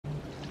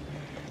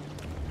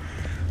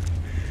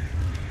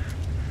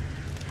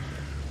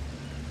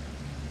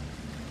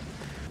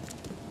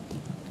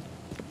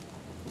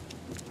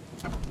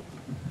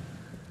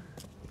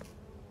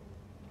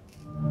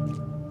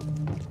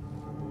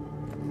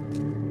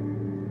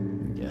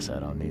Guess I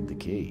don't need the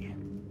key.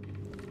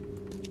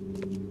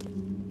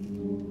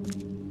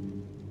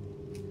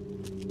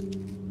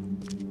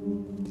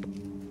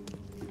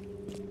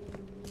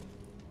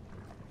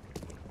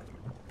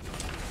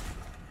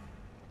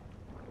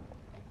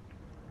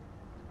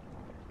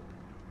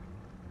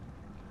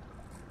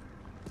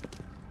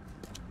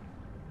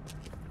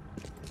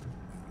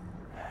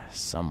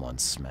 Someone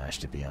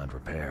smashed it beyond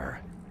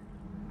repair.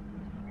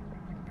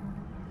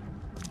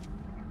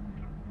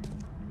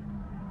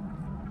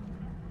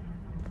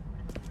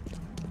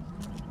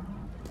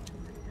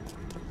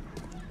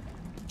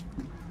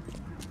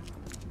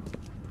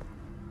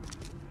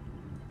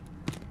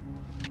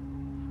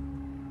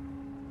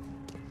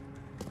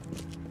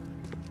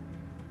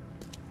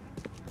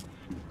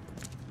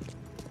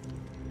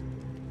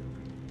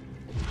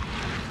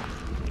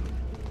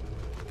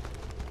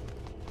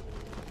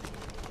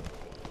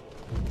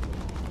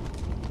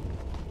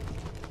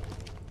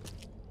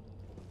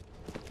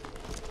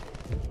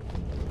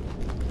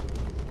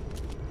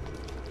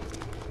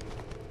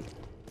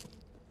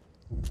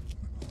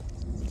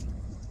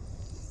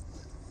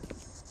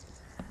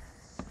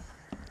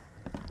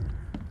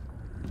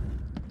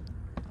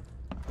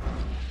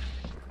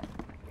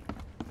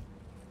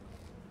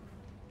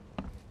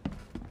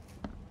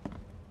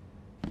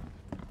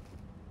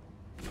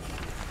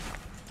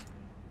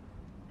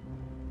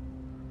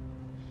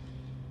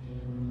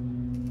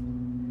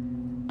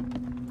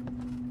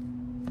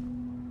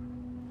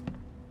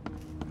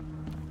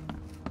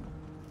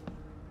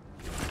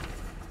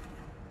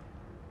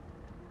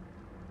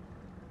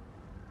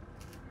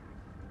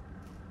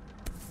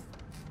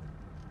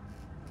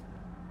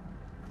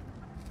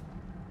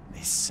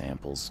 These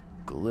samples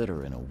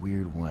glitter in a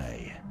weird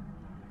way.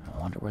 I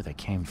wonder where they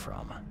came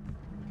from.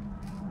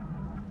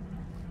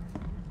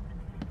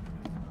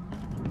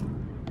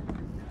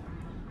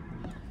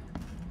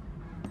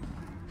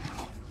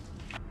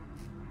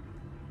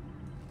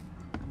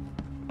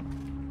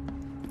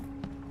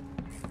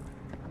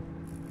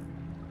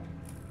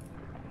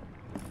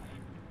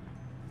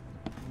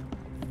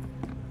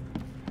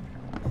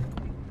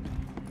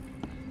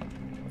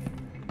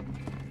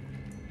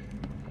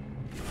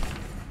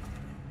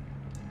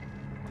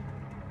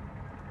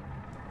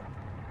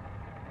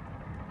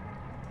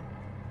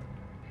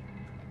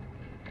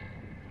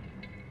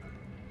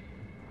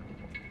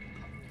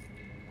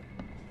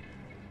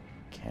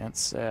 Can't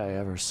say I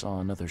ever saw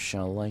another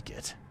shell like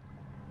it.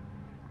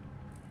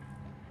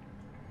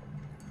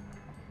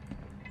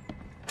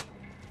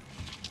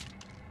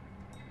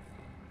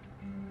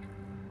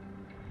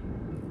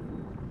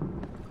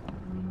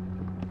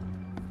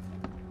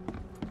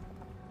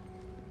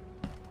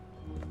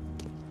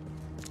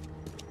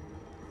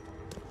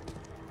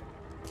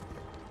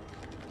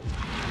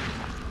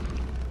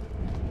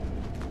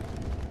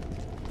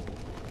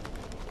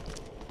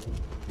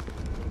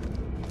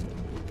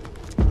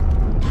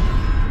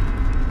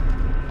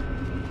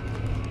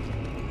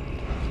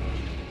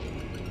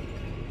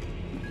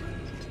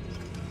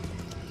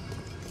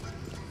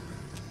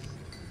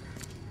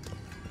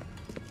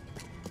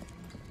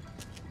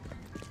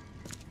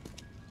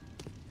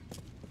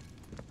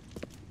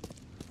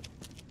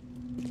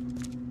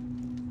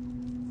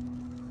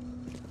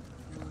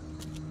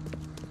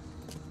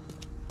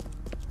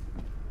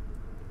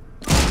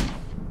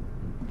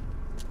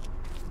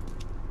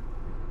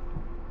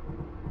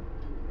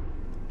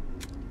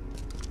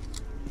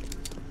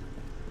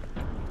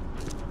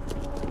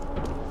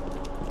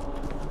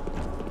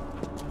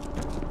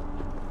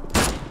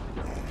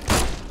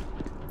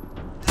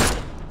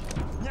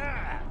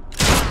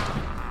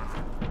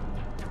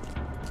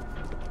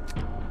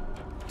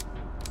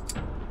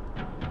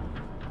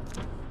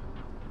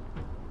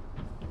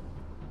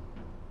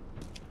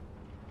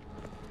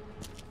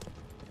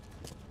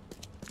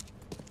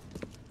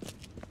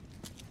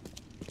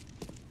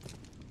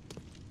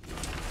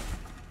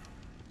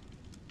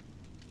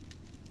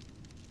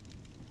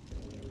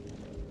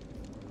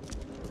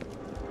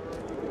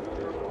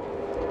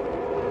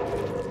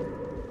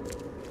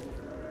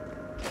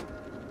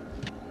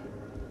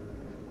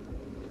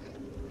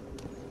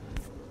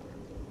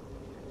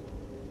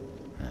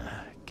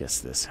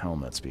 Guess this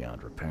helmet's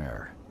beyond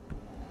repair.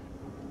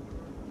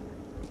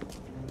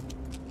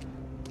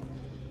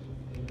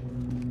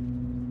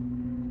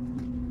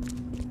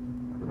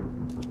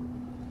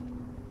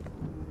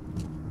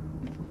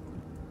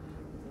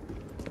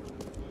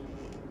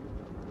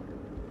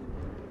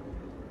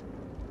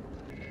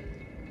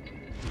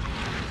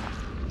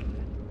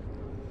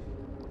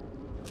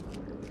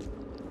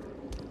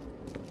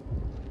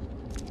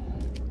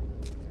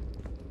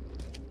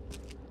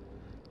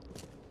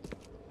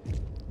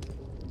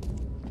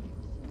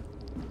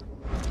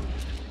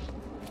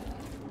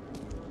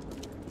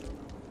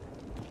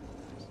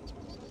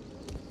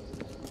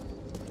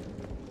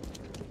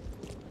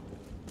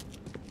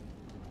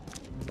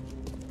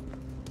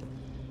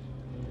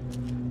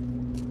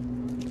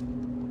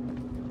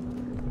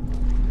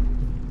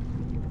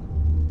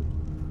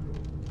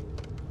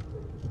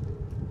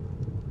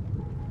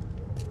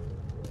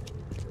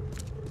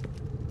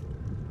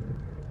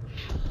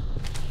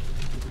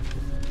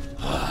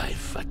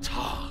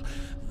 fata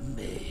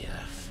me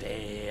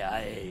fe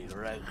I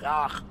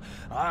regach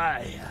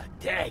I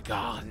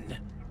dagon.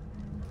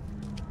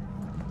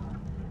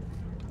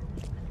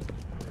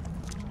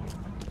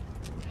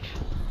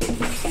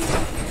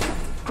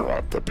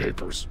 Grab the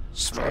papers.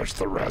 Smash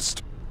the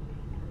rest.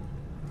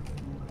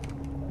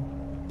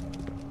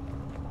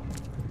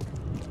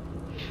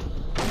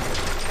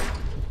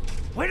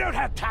 We don't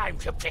have time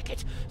to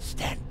picket.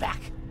 Stand back.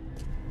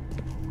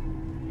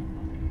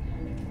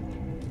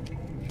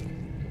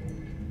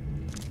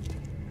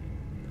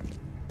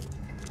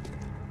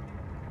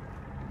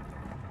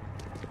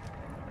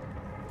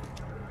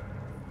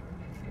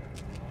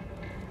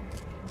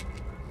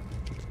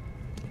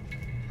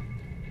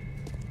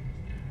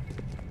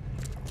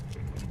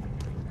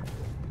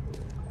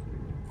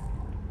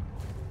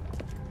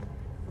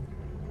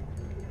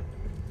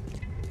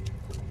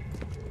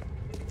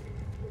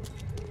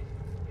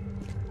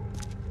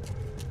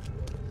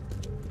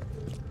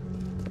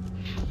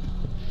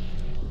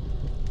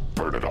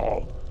 Burn it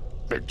all.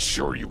 Make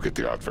sure you get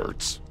the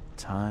adverts.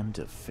 Time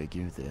to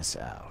figure this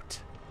out.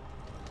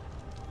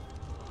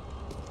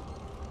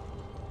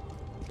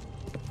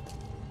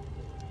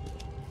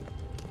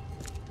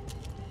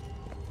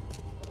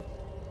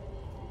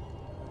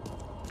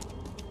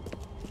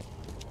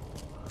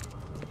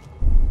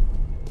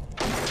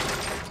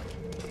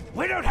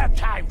 We don't have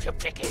time to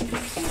picket.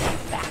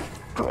 Stand back.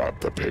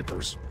 Grab the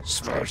papers.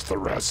 Smash the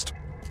rest.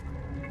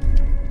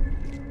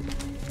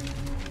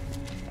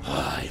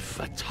 I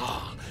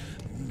fata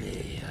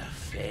me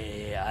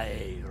fe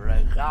I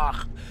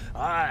regach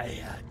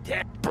I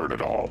Burn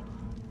it all.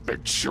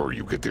 Make sure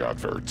you get the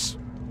adverts.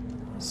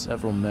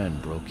 Several men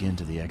broke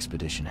into the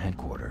expedition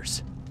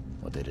headquarters.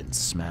 What they didn't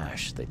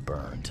smash, they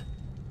burned.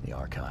 The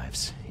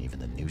archives, even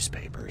the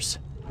newspapers.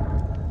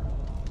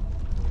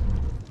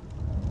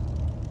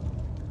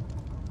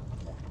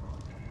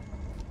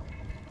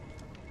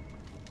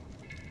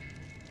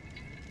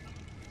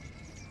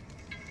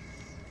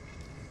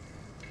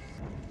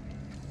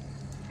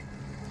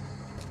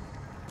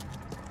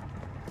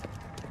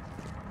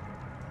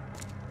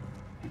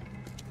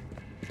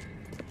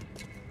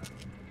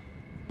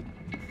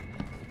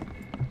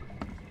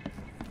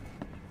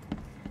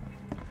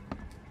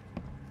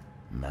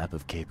 Map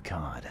of Cape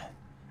Cod.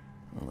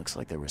 It looks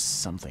like there was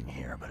something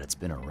here, but it's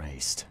been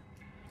erased.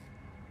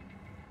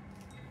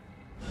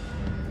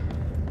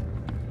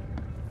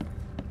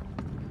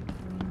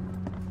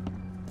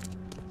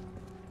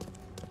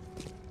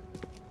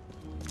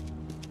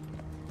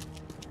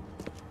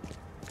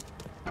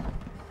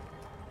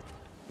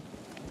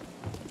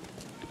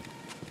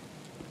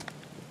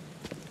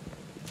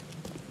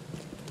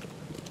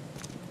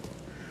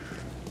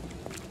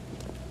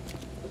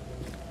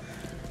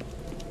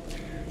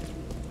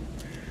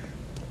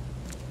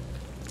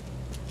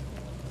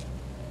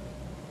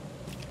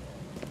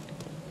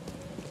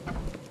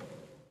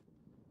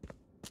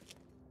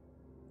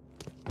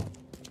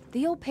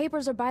 The old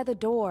papers are by the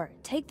door.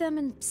 Take them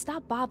and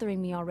stop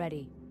bothering me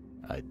already.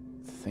 I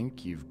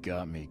think you've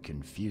got me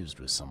confused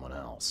with someone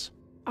else.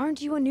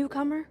 Aren't you a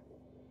newcomer?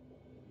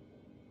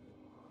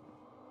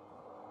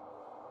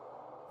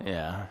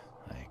 Yeah,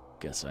 I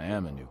guess I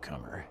am a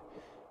newcomer.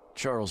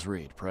 Charles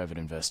Reed, private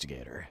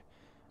investigator.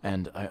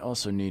 And I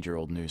also need your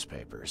old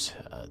newspapers,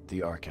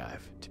 the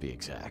archive, to be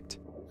exact.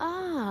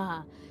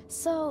 Ah,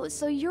 so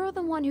you're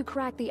the one who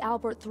cracked the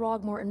Albert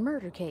Throgmorton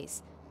murder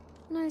case.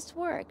 Nice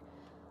work.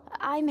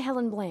 I'm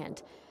Helen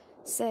Bland.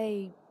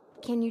 Say,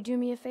 can you do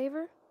me a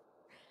favor?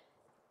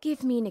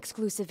 Give me an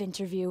exclusive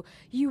interview.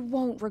 You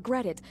won't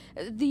regret it.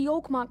 The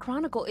Oakmont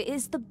Chronicle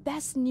is the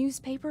best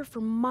newspaper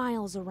for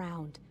miles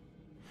around.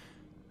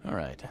 All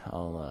right,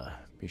 I'll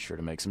be sure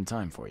to make some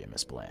time for you,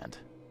 Miss Bland.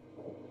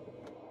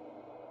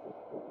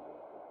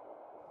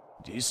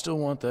 Do you still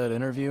want that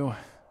interview?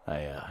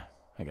 I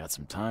got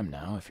some time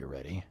now, if you're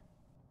ready.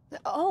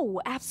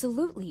 Oh,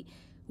 absolutely.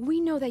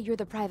 We know that you're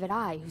the private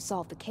eye who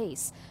solved the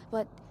case,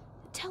 but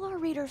tell our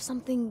reader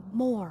something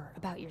more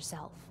about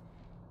yourself.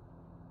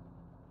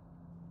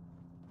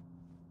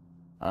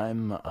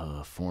 I'm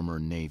a former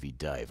Navy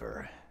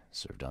diver.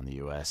 Served on the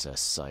USS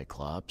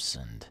Cyclops,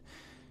 and,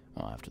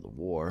 well, after the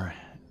war,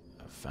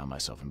 I found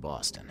myself in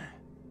Boston.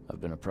 I've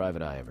been a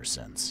private eye ever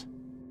since.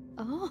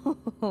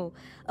 Oh,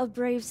 a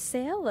brave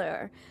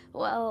sailor.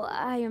 Well,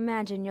 I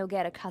imagine you'll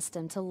get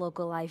accustomed to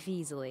local life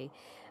easily.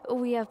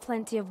 We have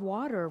plenty of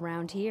water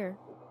around here.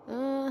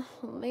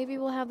 Maybe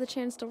we'll have the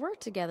chance to work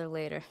together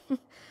later.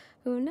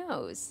 Who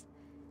knows?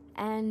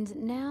 And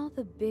now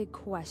the big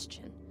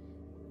question.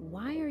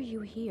 Why are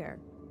you here?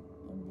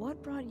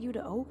 What brought you to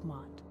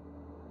Oakmont?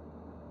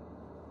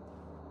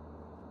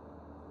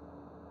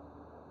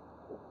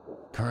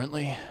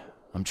 Currently,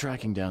 I'm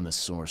tracking down the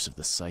source of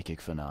the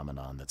psychic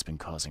phenomenon that's been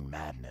causing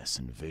madness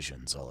and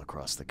visions all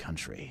across the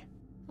country.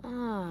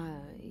 Ah,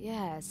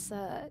 yes.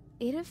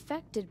 It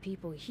affected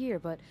people here,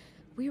 but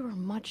we were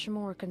much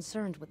more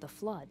concerned with the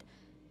flood.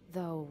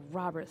 Though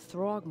Robert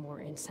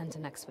Throgmorton sent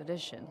an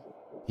expedition.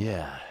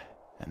 Yeah,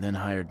 and then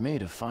hired me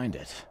to find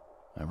it.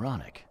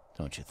 Ironic,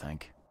 don't you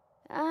think?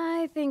 I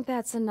I think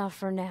that's enough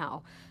for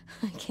now.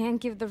 I can't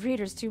give the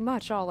readers too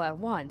much all at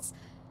once.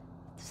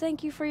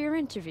 Thank you for your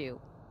interview,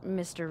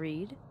 Mr.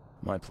 Reed.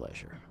 My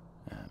pleasure.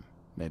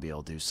 Maybe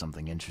I'll do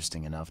something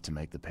interesting enough to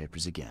make the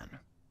papers again.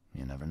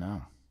 You never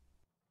know.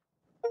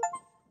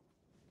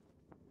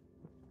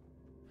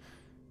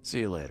 See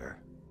you later.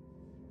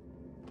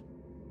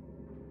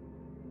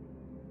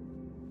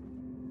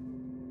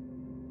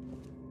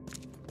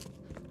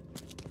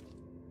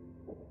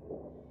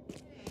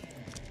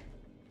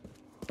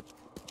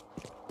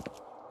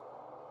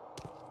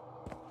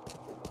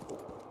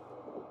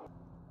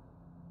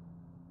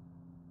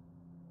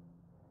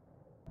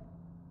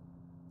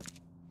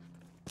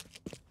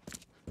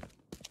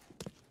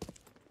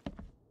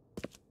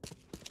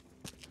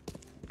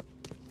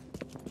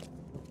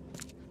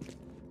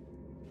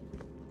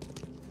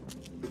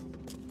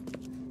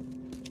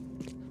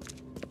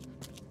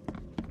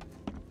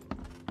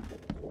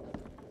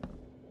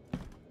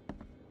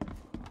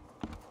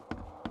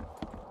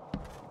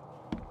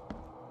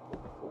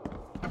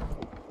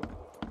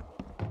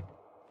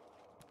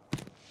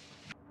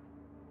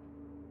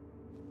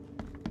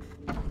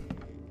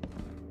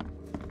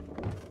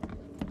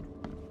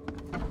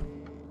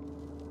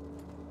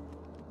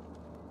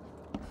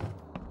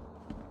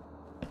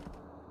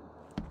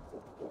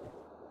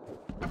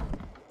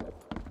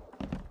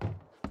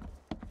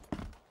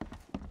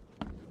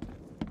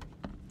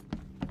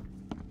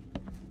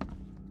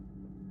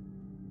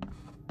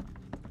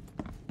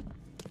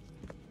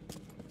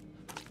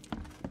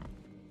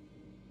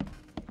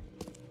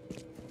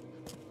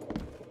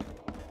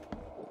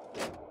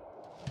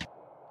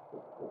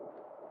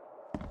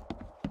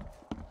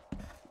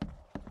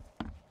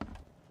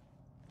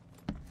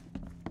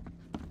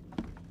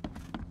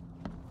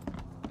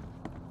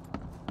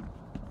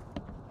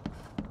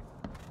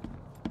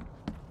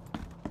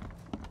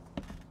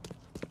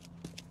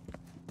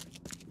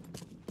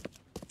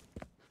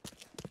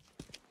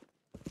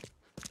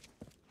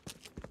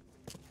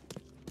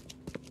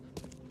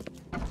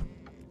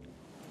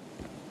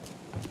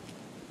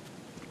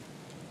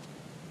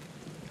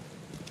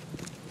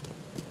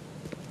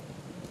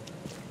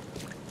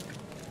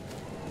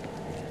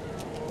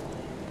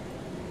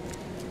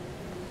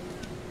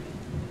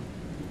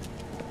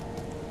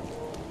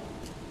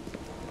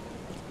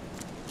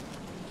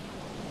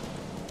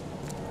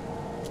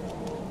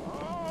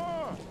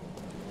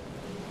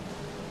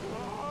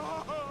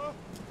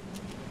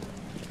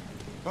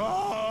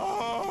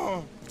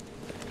 Ah!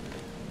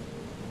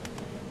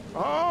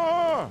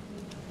 Ah!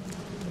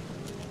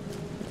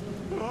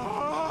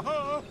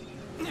 Ah!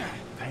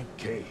 Thank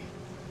Kay.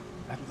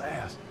 At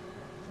last.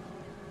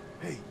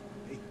 Hey,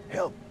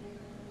 help!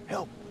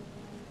 Help!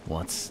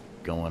 What's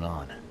going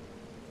on?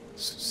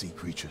 Sea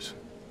creatures.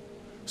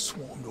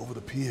 Swarmed over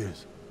the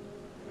piers.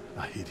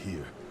 I hid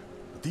here,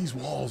 but these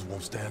walls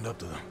won't stand up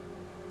to them.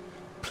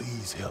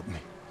 Please help me.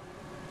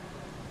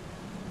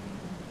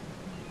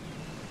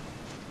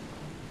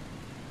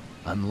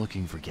 I'm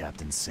looking for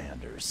Captain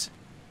Sanders.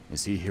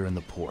 Is he here in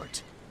the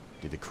port?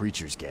 Did the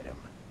creatures get him?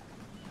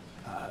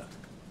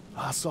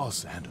 I saw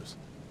Sanders.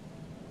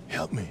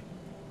 Help me.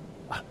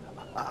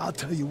 I'll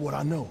tell you what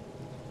I know.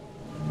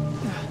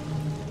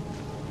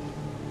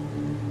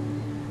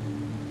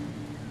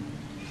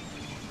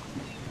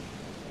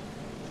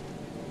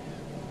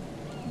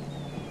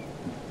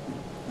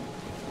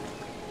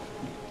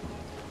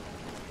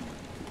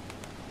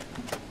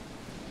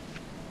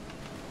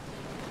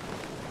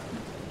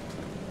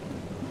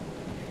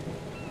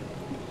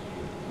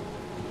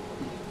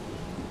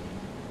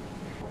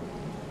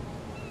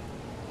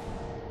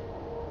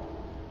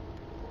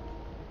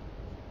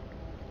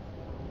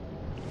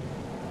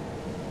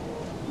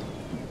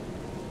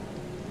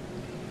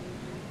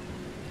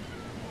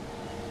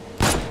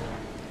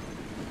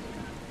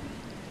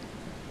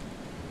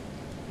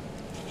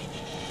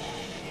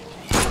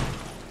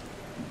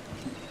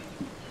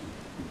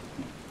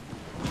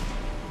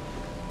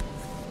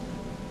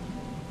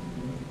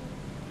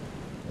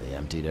 They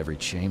emptied every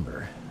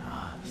chamber.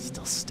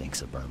 Still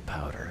stinks of burnt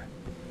powder.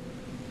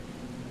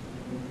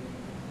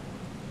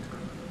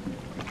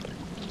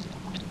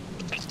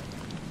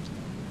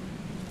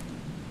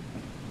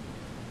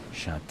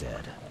 Shot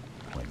dead.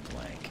 Point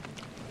blank.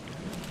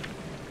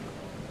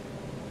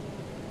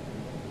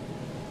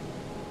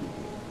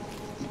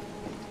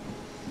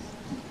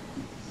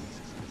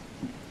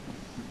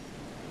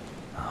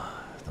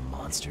 The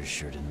monsters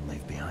sure didn't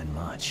leave behind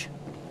much.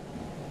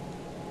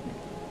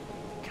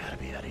 Gotta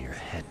be out of your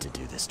head to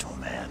do this to a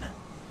man.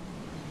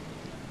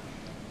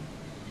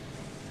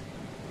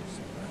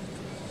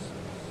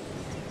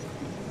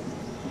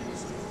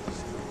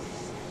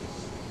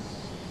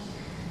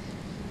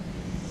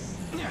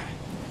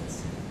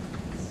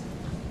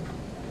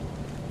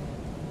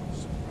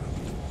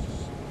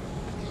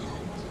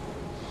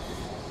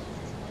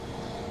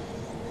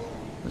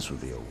 This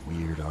would be a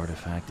weird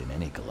artifact in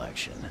any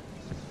collection.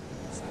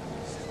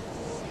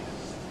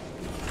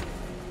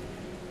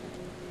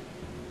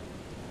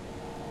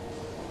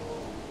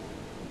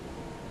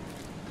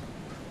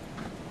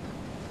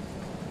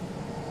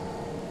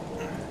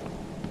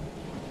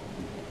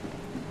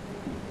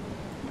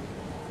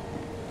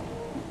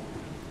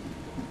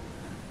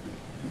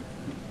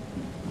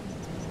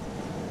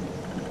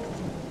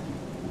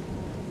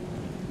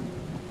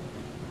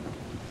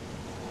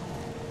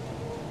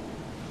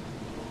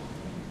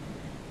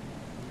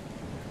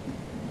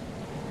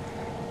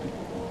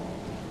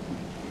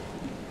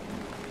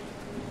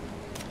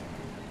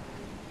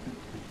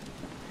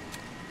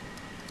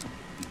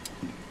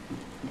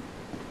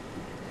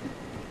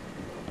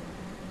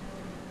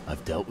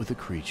 I've dealt with the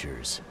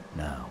creatures.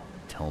 Now,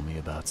 tell me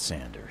about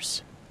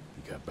Sanders.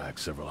 He got back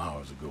several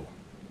hours ago.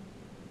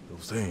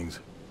 Those things,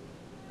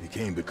 they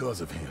came because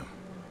of him.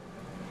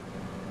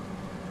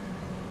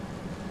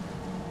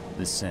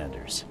 This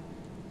Sanders,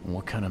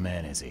 what kind of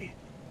man is he?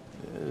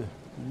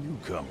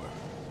 Newcomer.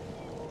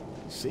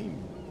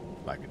 Seemed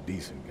like a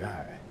decent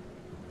guy.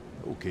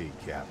 Okay,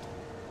 Captain.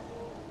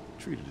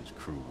 Treated his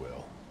crew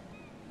well.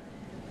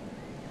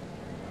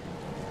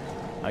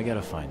 I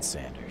gotta find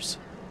Sanders.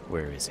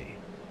 Where is he?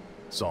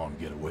 Saw him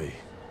get away.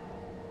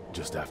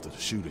 Just after the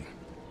shooting.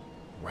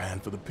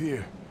 Ran for the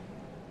pier.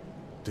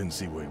 Didn't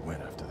see where he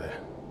went after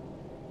that.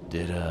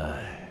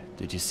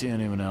 Did you see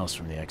anyone else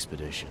from the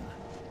expedition?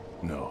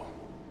 No.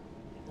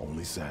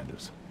 Only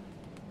Sanders.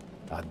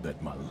 I'd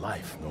bet my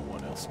life no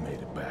one else made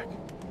it back.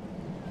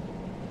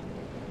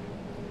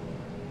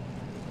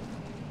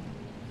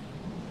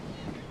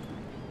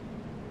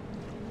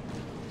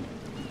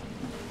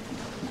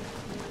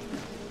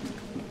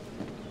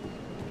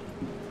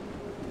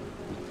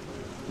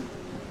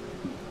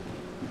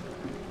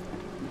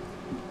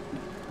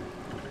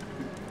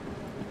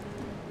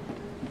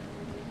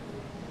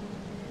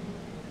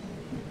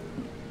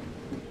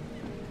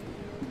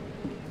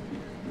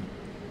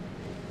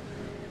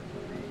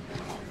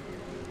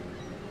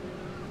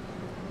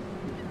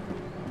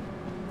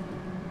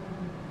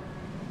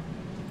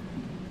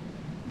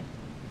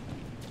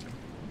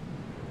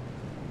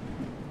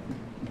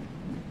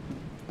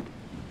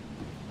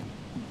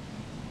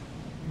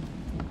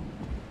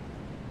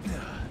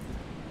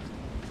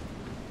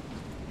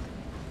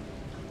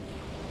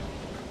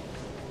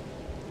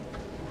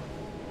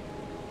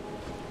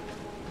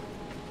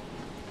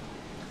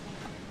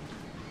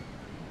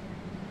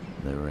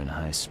 They were in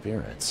high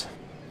spirits,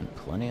 and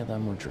plenty of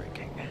them were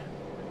drinking.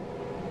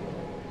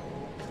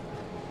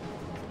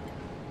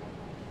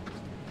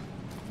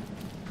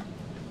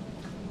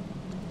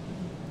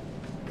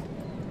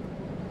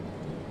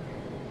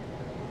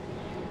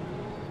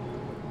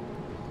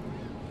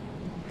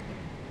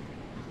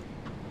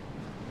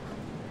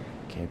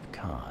 Cape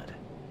Cod.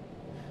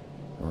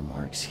 There were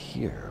marks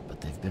here,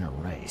 but they've been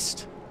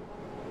erased.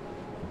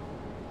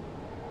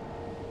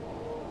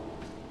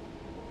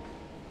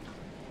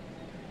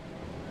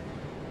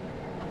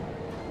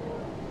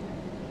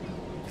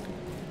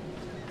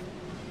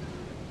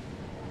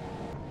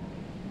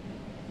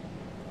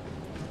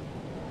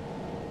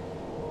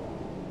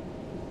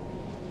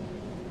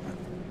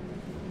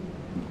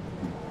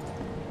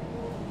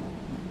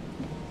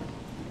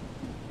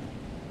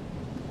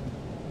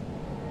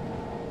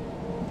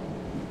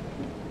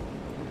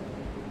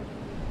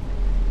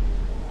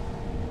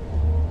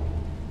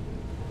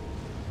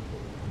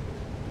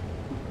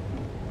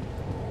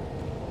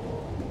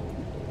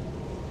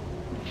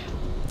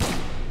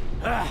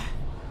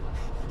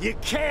 You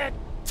can't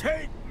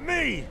take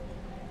me!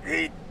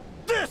 Eat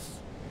this!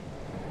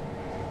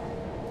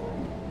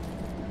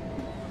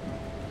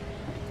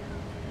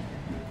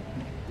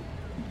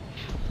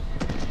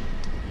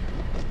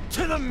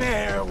 To the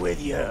mayor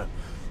with you!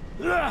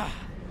 Die!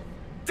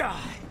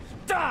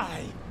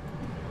 Die!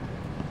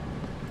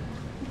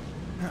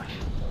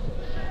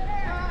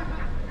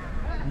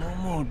 No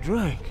more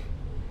drink.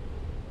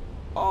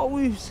 All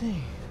we've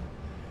seen.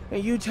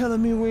 And you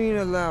telling me we ain't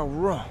allowed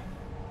rum?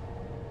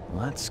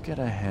 Let's get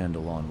a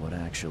handle on what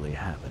actually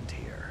happened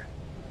here.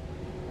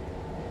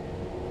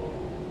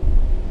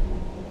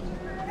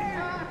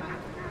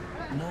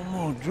 No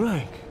more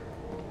drink.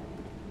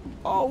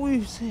 All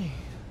we've seen.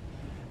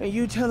 And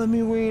you telling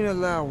me we ain't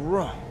allowed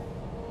rum?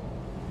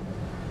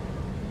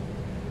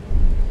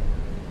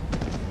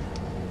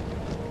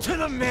 To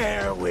the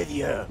mayor with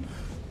you!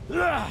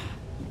 Die!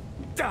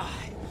 Die!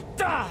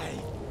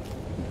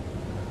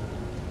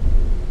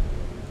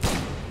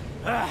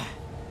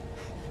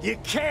 You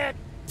can't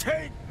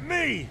take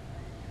me!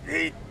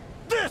 Eat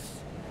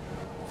this!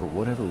 For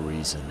whatever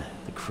reason,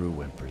 the crew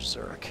went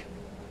berserk.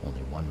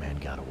 Only one man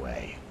got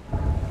away.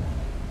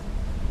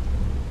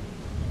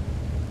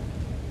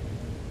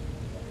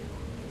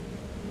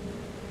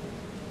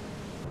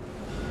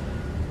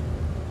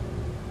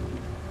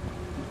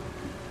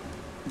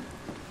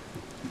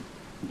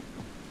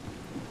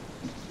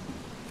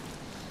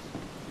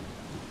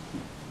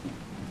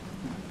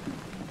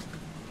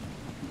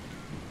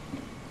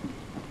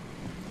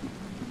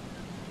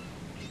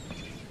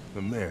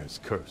 The mayor's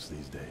cursed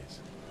these days.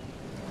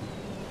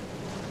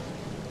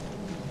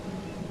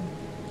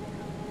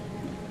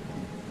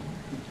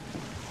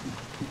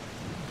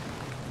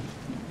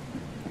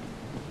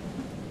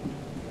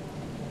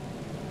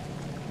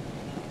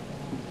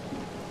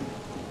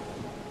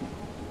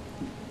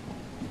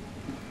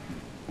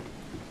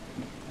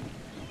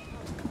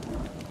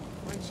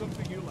 Find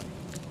something you like.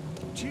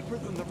 Cheaper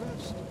than the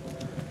rest.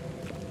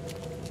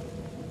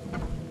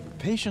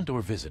 Patient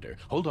or visitor?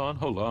 Hold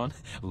on.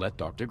 Let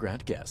Dr.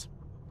 Grant guess.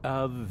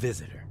 A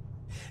visitor.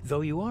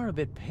 Though you are a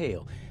bit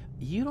pale,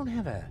 you don't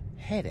have a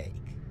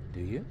headache, do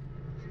you?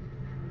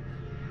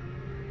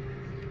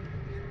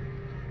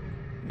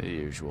 The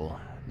usual.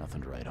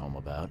 Nothing to write home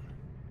about.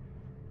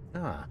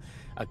 Ah,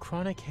 a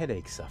chronic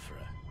headache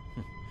sufferer.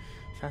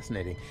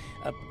 fascinating.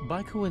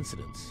 By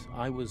coincidence,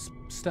 I was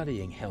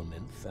studying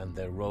helminths and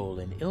their role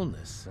in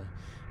illness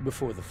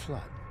before the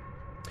flood.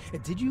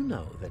 Did you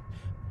know that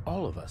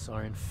all of us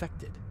are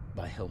infected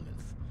by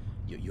helminth?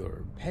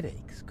 Your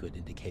headaches could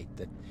indicate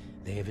that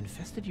they have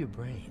infested your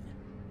brain.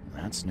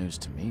 That's news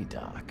to me,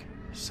 Doc.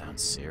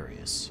 Sounds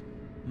serious.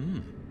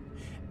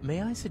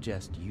 May I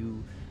suggest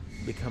you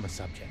become a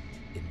subject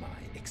in my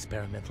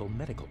experimental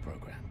medical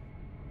program?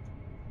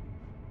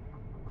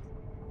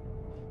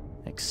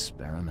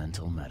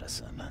 Experimental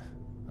medicine.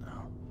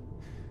 Well,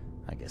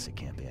 I guess it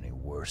can't be any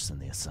worse than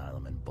the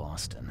asylum in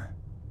Boston.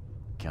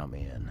 Count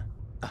me in.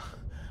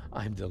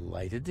 I'm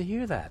delighted to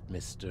hear that,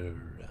 Mr.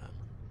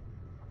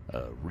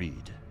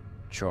 Reed.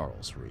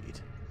 Charles Reed.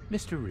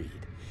 Mr.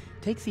 Reed,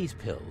 take these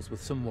pills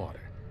with some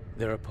water.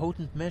 They're a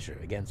potent measure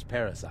against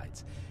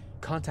parasites.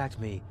 Contact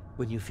me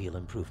when you feel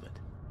improvement.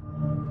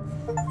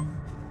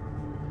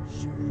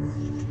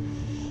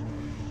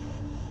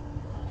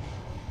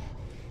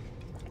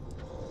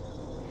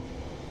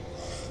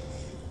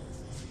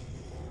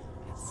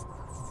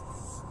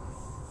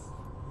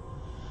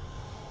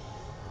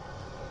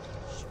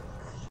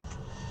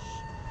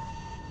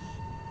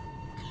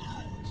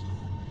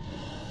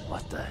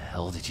 What the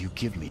hell did you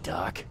give me,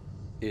 Doc?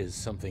 Is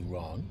something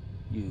wrong?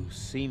 You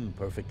seem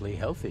perfectly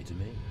healthy to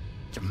me.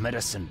 Your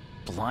medicine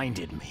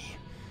blinded me,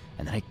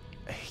 and then it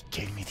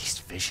gave me these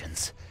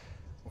visions.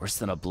 Worse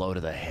than a blow to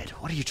the head.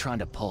 What are you trying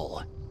to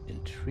pull?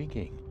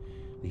 Intriguing.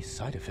 These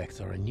side effects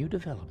are a new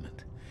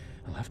development.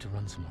 I'll have to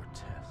run some more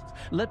tests.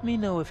 Let me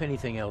know if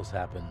anything else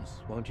happens,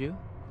 won't you?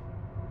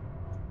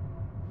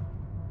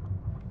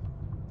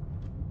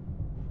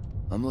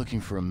 I'm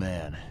looking for a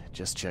man.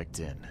 Just checked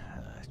in.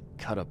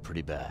 Cut up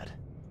pretty bad.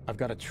 I've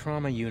got a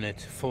trauma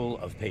unit full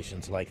of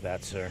patients like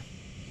that, sir.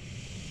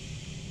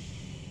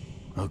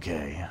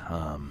 Okay,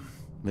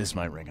 this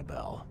might ring a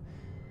bell.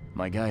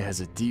 My guy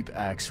has a deep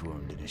axe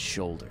wound in his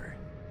shoulder.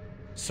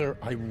 Sir,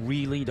 I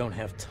really don't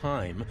have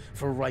time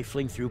for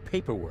rifling through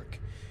paperwork,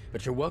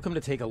 but you're welcome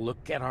to take a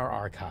look at our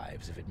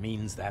archives if it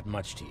means that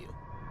much to you.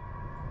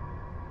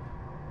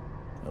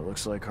 It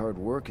looks like hard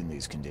work in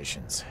these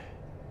conditions.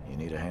 You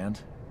need a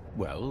hand?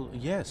 Well,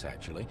 yes,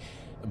 actually.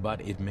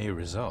 But it may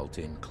result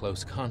in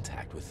close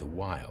contact with the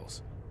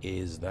wiles.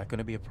 Is that going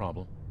to be a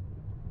problem?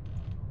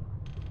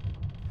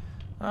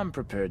 I'm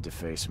prepared to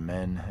face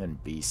men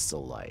and beasts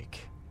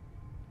alike.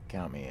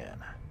 Count me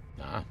in.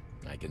 Ah,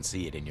 I can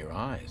see it in your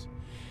eyes.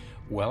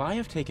 Well, I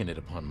have taken it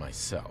upon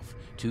myself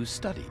to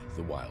study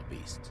the wild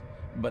beasts,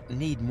 but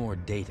need more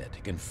data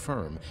to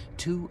confirm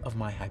two of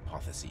my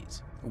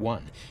hypotheses.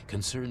 One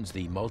concerns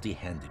the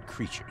multi-handed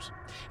creatures,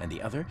 and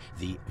the other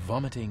the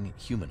vomiting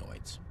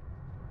humanoids.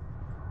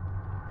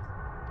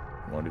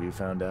 What have you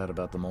found out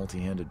about the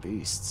multi-handed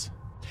beasts?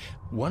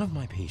 One of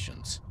my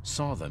patients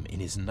saw them in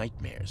his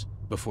nightmares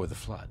before the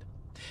flood.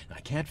 I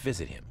can't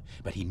visit him,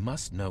 but he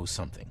must know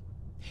something.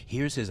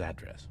 Here's his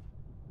address.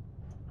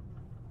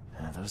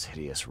 Those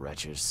hideous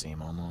wretches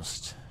seem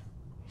almost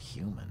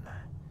human.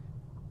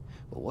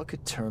 But what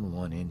could turn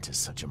one into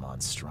such a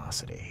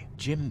monstrosity?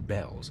 Jim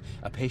Bells,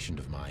 a patient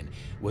of mine,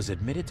 was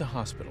admitted to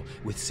hospital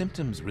with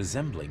symptoms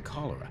resembling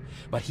cholera,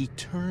 but he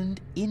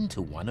turned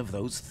into one of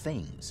those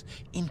things.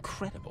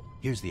 Incredible.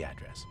 Here's the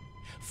address.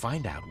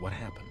 Find out what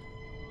happened.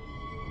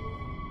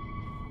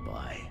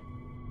 Bye.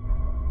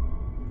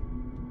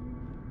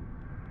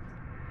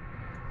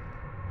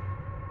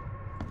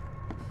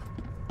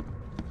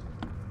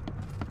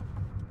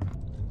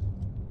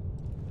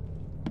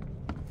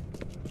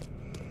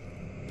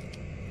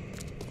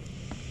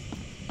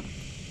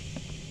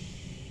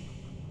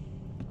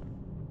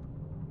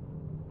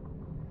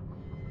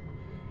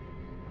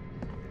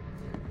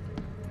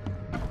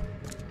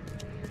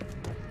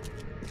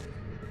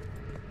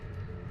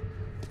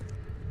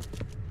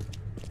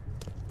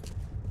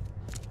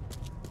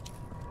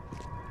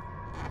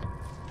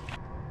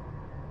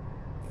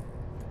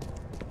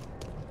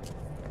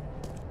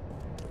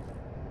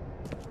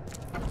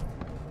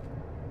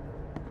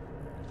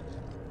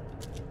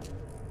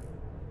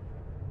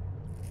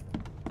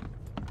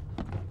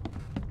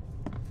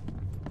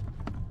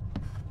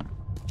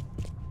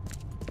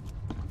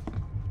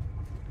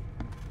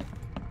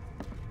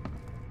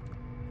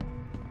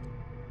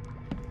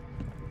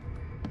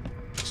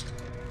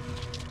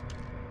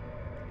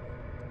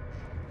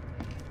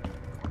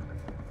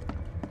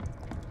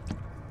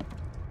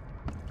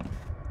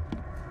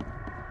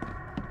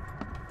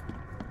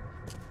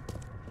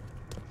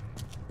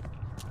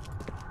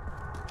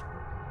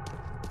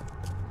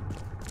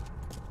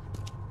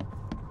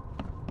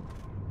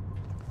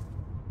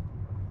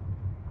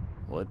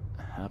 What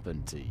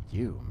happened to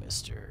you,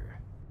 Mr.?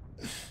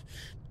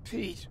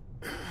 Pete.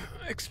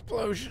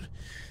 Explosion.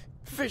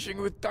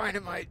 Fishing with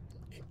dynamite.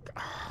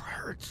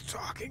 Hurts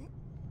talking.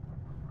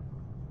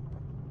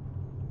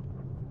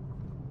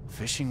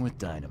 Fishing with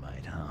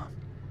dynamite, huh?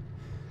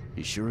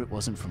 You sure it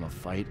wasn't from a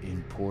fight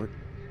in port?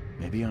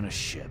 Maybe on a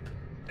ship?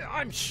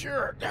 I'm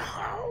sure.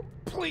 Oh,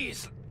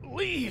 please,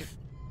 leave.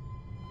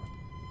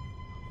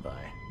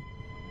 Bye.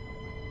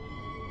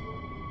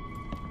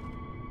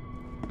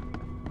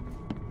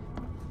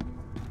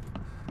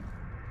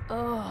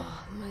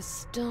 Oh, my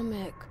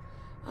stomach.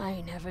 I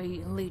ain't never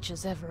eaten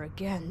leeches ever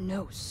again,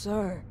 no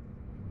sir.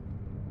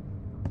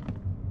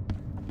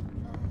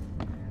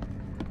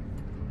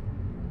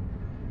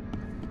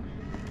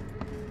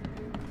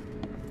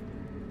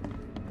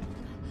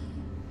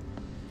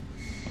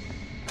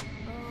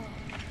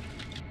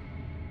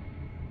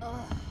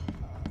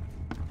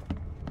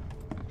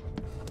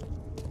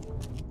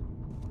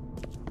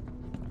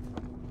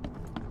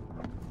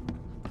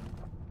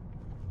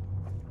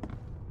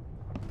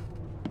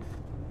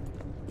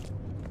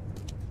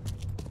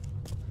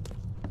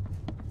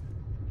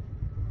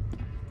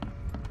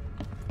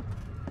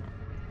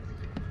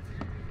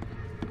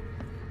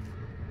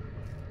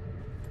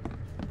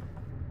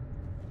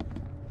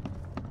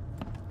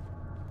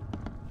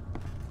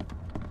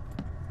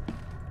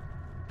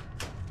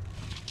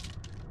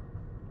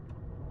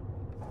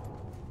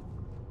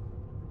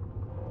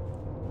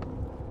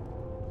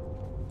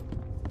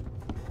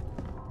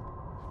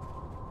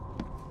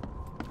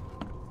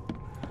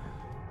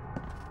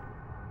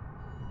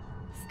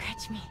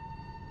 Scratch me.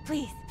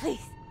 Please,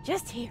 please,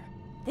 just here.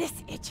 This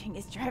itching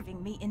is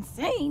driving me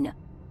insane.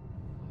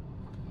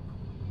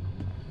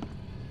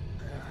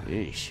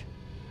 Yeesh.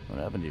 What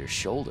happened to your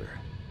shoulder?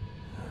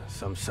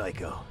 Some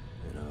psycho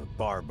in a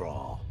bar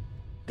brawl.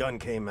 Gun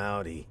came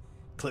out, he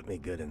clipped me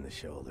good in the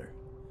shoulder.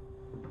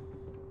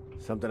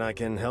 Something I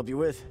can help you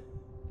with?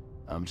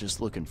 I'm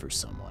just looking for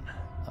someone.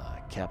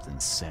 Captain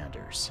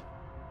Sanders.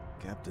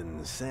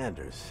 Captain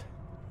Sanders?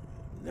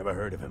 Never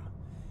heard of him.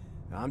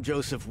 I'm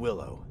Joseph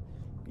Willow.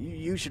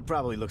 You should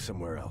probably look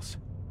somewhere else.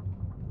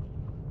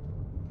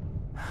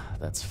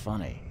 That's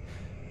funny.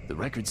 The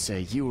records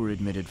say you were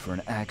admitted for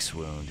an axe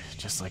wound,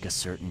 just like a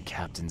certain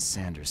Captain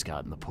Sanders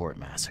got in the port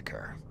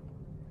massacre.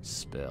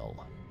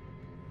 Spill.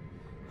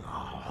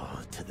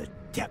 Oh, to the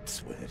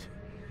depths with it.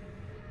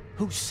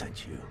 Who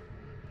sent you?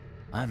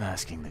 I'm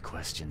asking the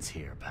questions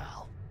here,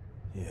 pal.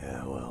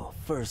 Yeah, well,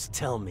 first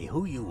tell me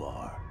who you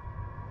are.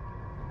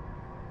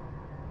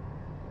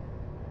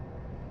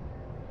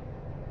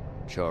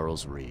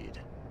 Charles Reed,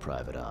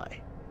 Private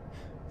Eye.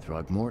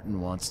 Throgmorton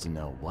wants to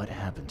know what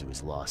happened to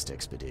his lost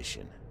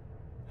expedition.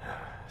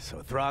 So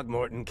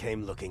Throgmorton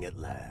came looking at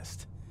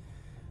last.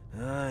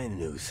 I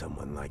knew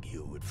someone like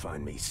you would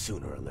find me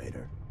sooner or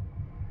later.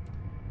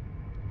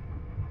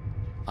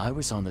 I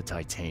was on the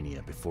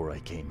Titania before I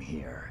came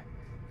here.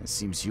 It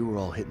seems you were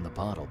all hitting the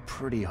bottle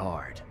pretty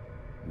hard.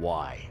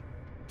 Why?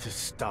 To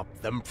stop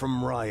them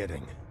from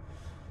rioting.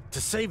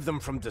 To save them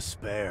from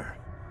despair.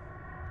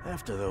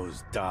 After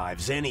those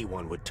dives,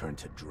 anyone would turn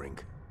to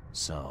drink.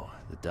 So,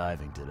 the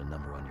diving did a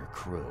number on your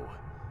crew.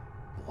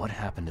 But what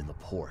happened in the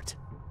port?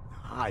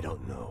 I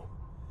don't know.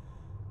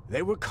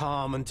 They were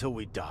calm until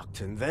we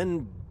docked, and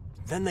then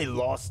they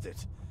lost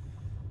it.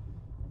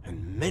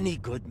 And many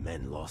good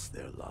men lost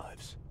their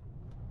lives.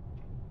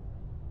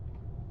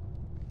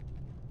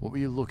 What were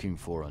you looking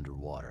for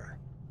underwater?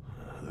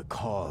 The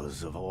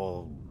cause of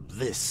all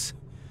this.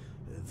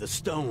 The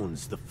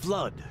stones, the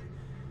flood,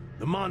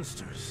 the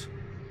monsters.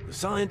 The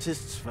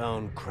scientists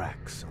found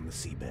cracks on the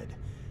seabed.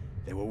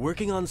 They were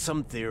working on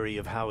some theory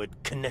of how it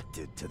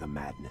connected to the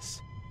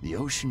madness. The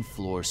ocean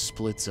floor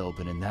splits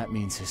open and that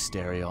means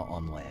hysteria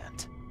on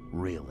land.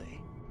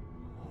 Really?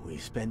 We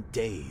spent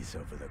days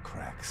over the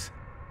cracks.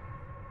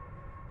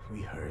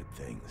 We heard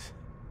things.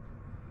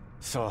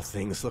 Saw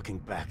things looking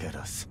back at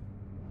us.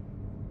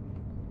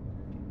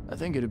 I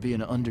think it'd be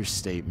an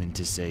understatement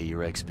to say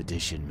your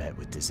expedition met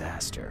with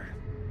disaster.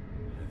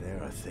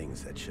 There are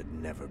things that should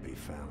never be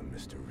found,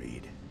 Mr.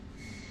 Reed.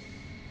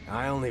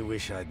 I only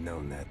wish I'd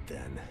known that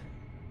then.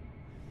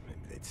 Maybe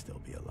they'd still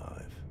be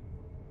alive.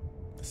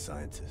 The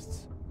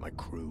scientists, my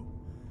crew,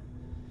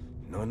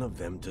 none of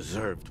them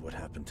deserved what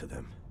happened to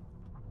them.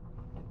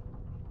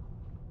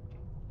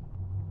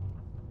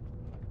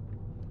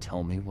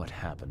 Tell me what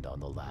happened on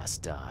the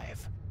last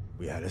dive.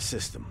 We had a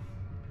system.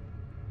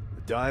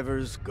 The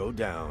divers go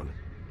down,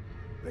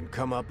 then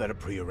come up at a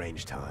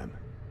prearranged time.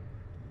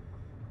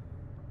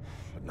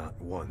 But not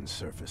one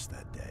surfaced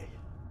that day.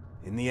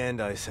 In the end,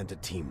 I sent a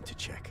team to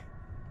check.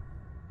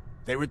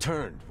 They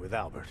returned with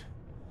Albert,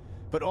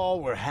 but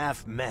all were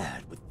half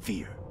mad with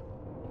fear.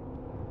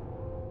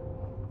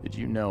 Did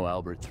you know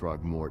Albert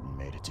Throgmorton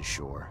made it to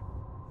shore?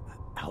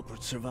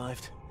 Albert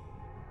survived?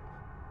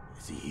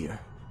 Is he here?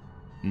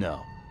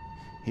 No,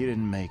 he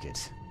didn't make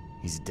it.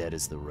 He's dead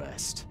as the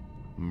rest.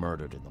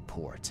 Murdered in the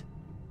port.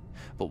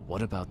 But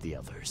what about the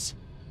others?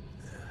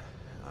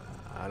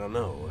 I don't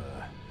know.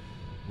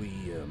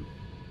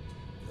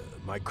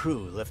 My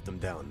crew left them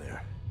down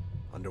there,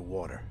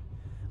 underwater.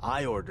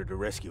 I ordered a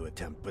rescue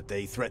attempt, but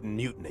they threatened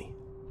mutiny.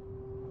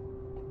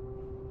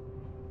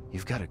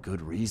 You've got a good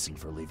reason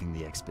for leaving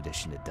the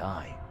expedition to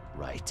die,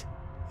 right?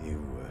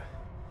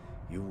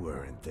 You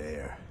weren't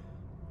there.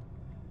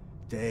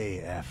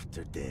 Day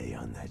after day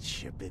on that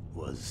ship, it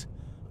was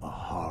a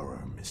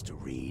horror,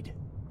 Mr. Reed.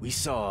 We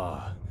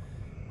saw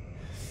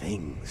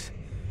things.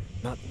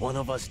 Not one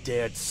of us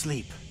dared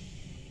sleep.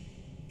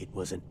 It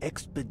was an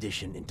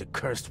expedition into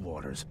cursed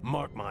waters,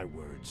 mark my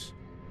words.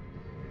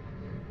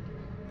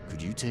 Could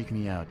Could you take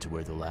me out to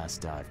where the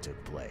last dive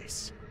took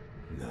place?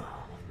 No,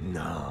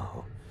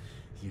 no.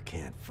 You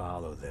can't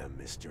follow them,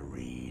 Mr.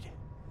 Reed.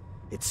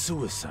 It's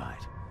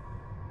suicide.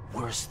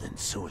 Worse than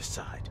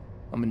suicide.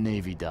 I'm a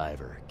Navy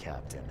diver,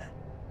 Captain.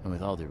 And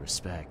with all due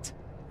respect,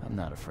 I'm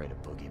not afraid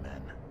of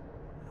boogeymen.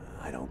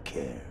 I don't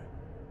care.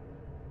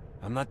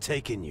 I'm not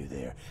taking you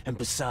there. And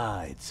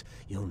besides,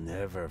 you'll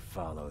never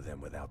follow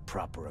them without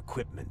proper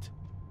equipment.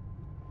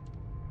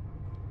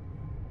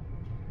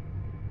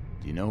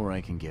 Do you know where I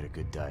can get a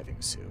good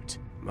diving suit?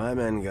 My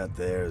men got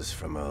theirs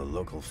from a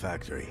local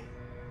factory.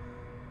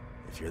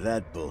 If you're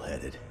that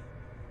bullheaded,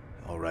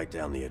 I'll write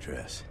down the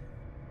address.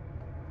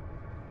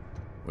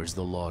 Where's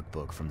the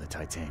logbook from the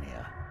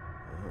Titania?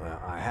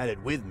 Well, I had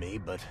it with me,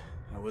 but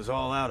I was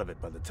all out of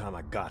it by the time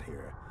I got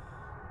here.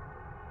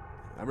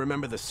 I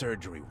remember the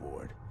surgery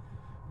ward.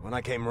 When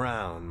I came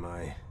round,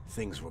 my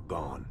things were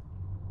gone.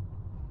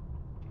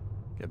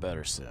 Get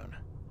better soon.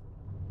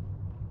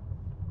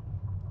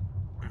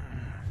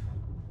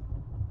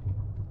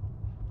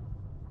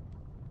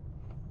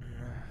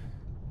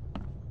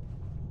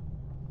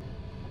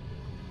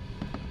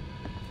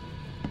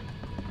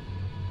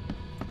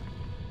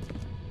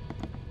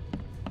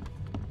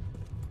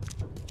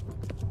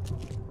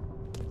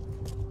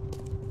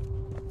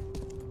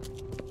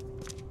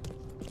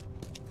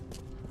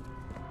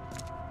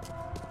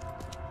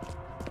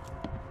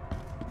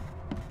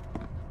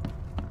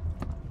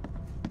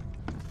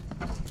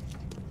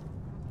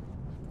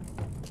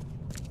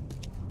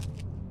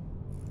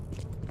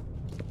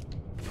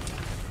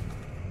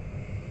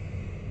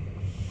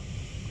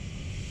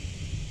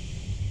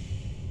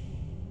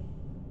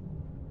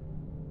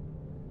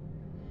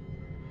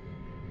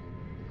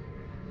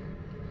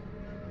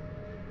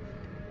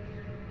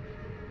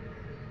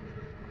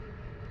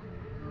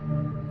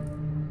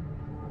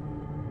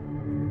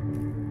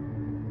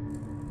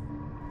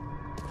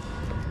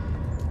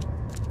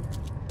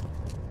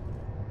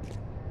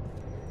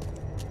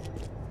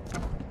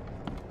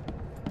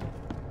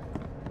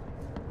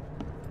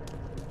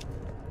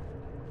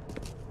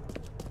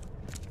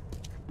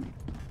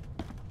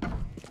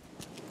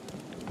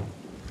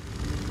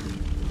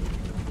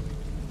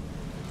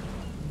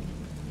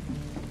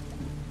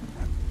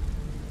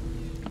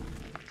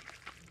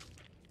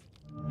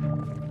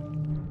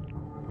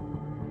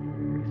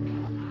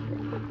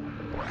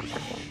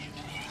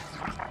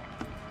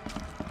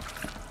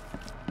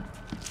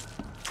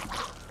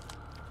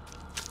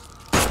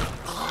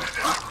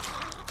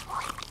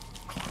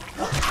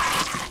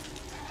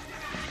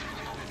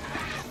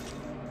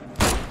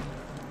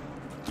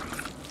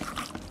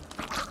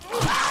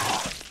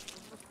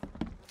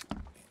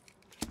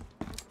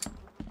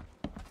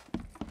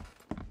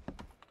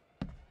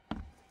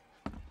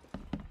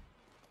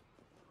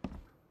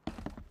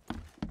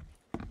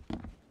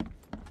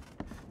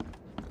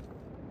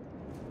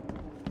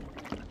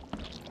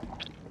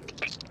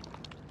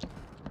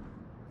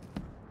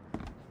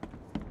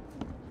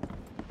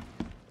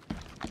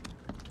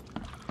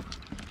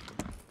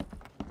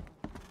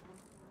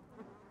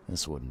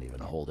 This wouldn't even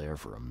hold air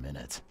for a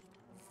minute.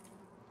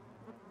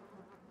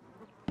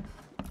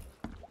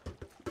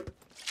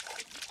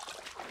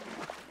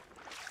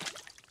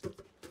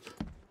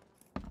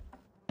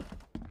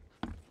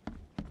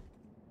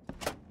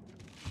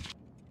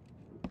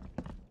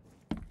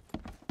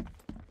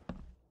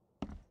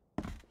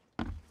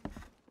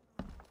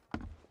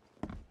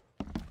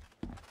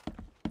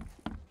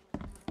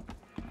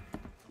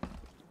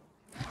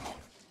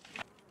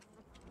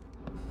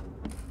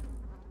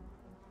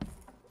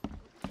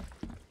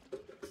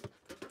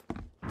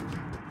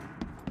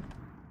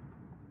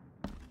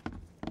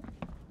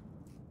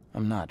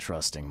 I'm not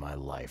trusting my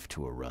life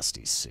to a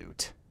rusty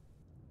suit.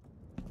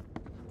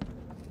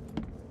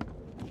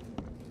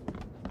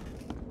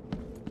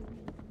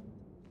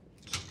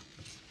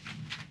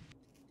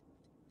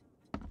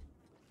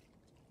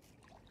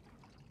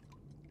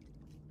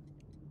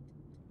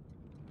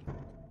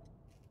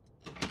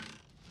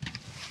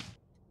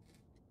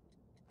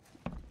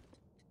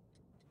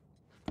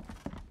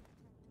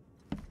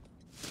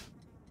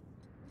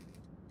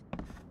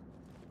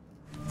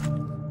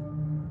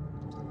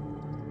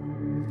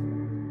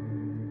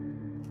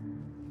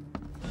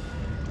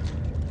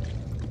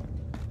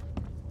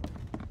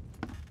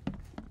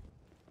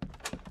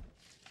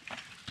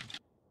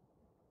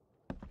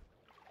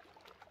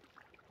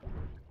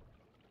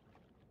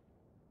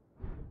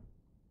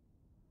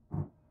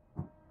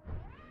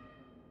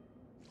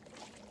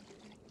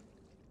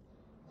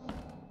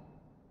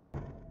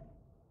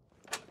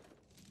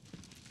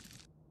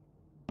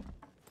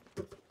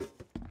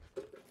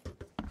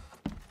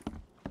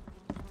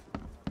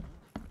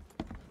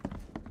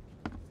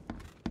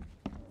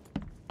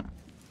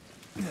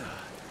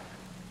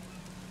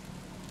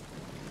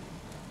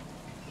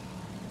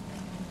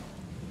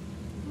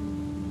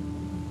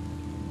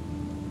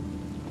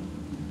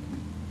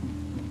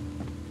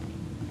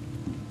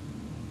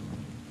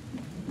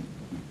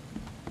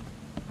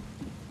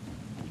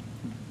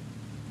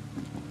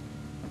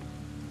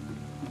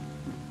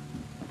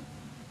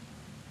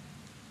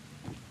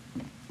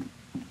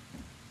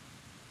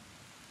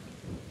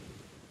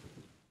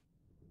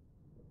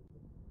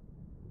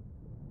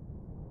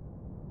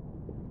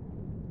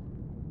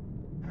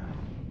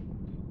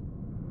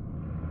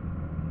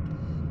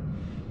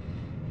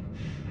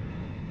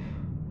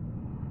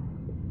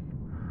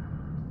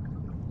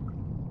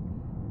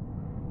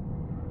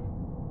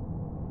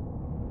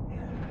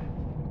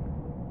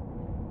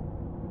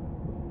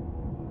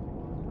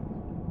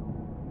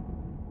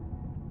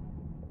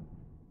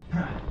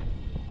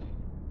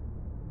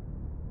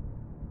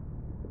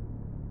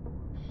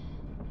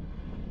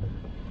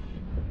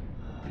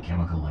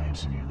 chemical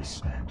lamps are nearly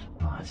spent,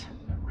 but I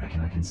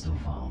reckon I can still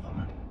follow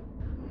them.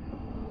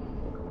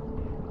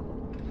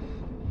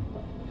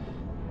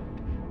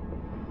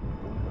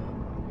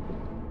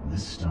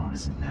 This stone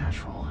isn't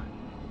natural.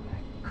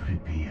 Could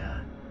it be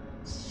a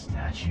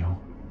statue?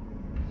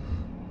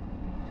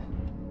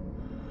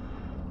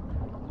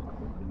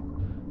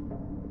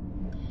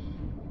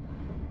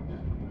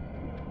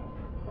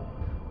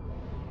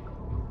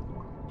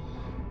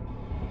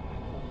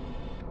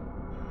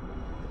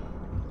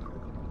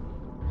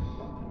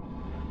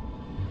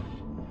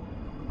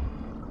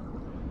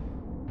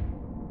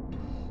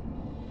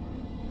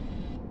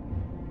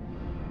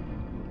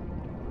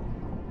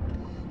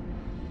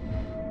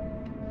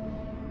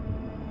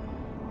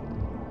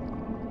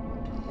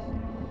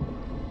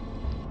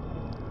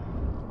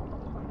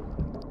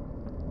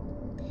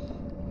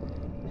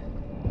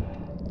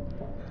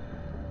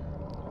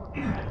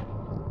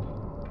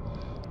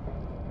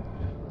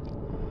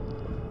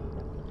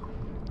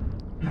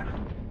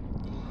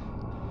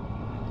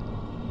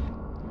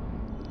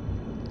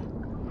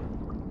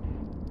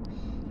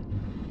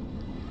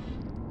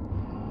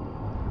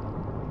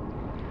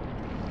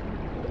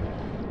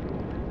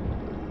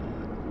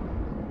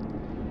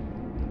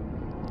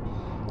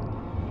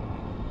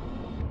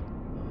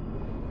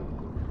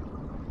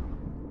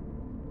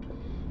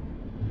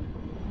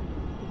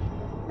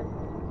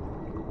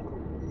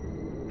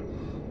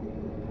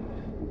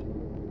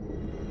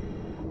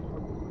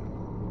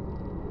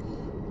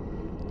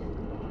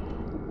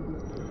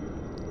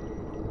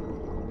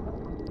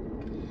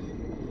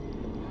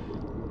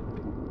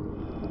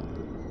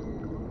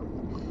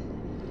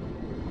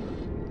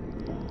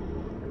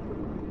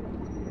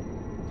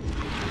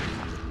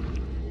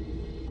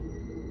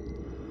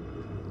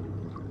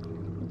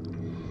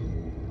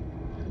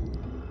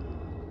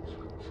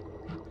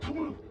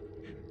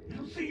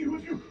 He'll see you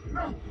if you...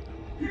 No!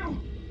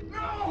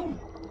 No!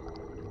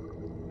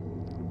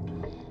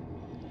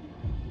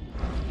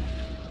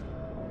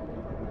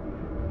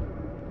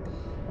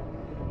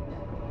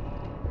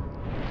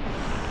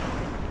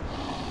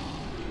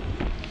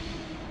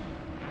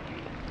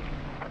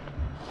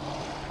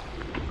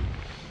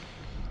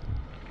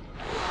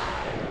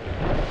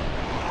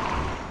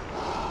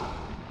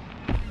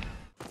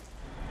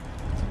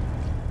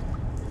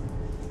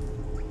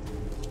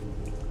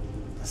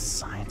 The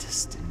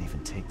scientists didn't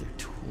even take their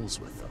tools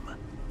with them.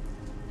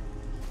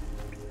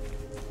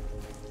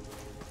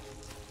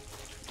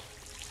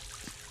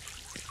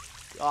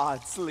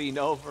 Gods lean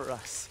over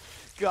us.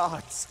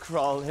 Gods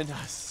crawl in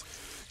us.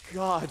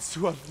 Gods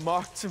who have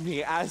marked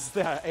me as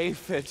their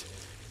aphid.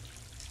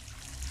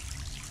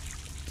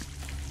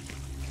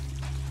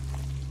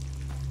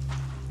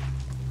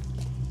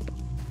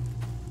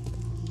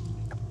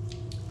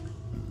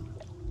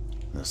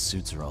 The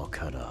suits are all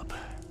cut up.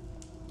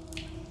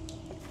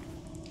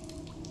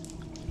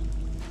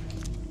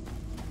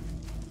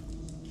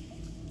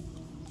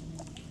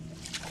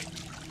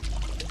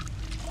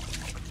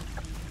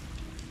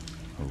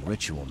 A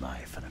ritual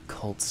knife and a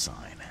cult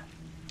sign.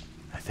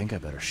 I think I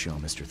better show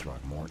Mr.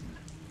 Throgmorton.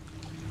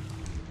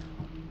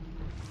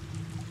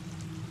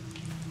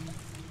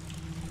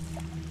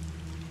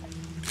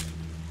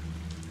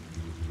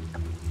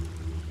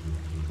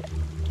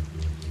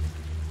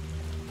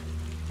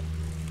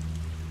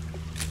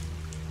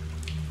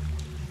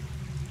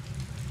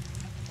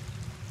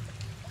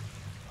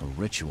 A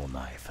ritual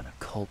knife and a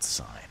cult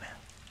sign.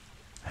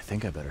 I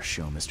think I better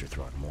show Mr.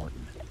 Throgmorton.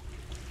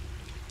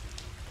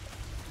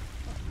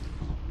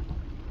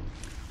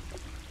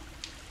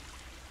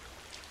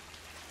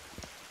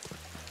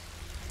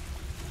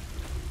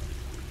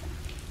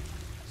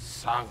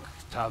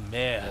 Sancta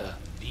Mare,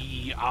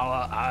 be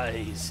our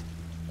eyes,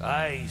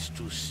 eyes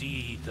to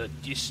see the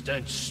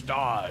distant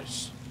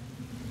stars.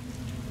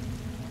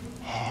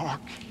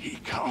 Hark, he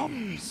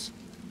comes!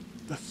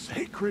 The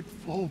sacred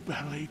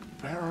full-bellied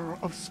bearer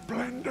of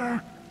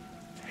splendor.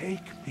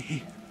 Take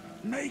me,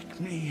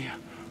 make me,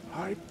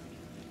 I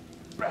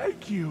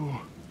beg you.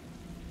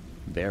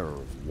 Bearer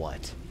of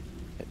what?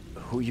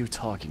 Who are you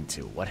talking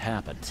to? What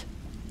happened?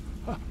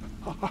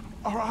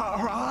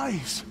 Our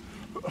eyes!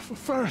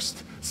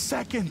 First,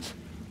 second,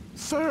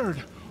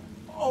 third,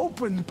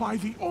 opened by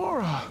the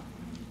aura.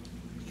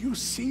 You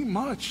see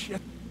much, yet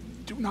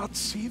do not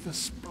see the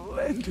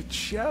splendid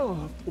shell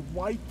of the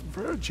white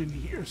virgin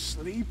here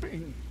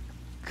sleeping.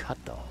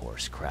 Cut the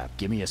horse crap.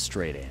 Give me a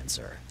straight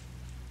answer.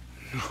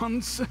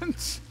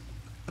 Nonsense.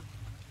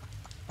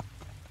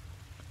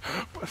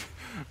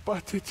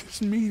 But it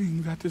is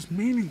meaning that is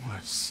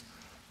meaningless.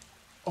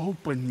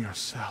 Open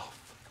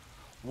yourself.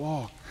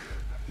 Walk,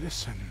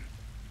 listen,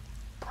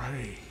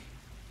 pray.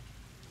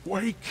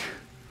 Wake,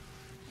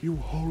 you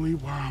holy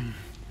worm.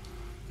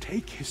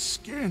 Take his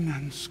skin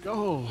and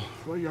skull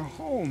for your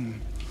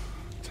home.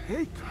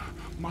 Take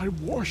my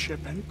worship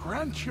and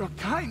grant your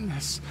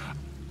kindness.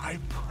 I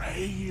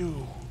pray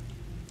you.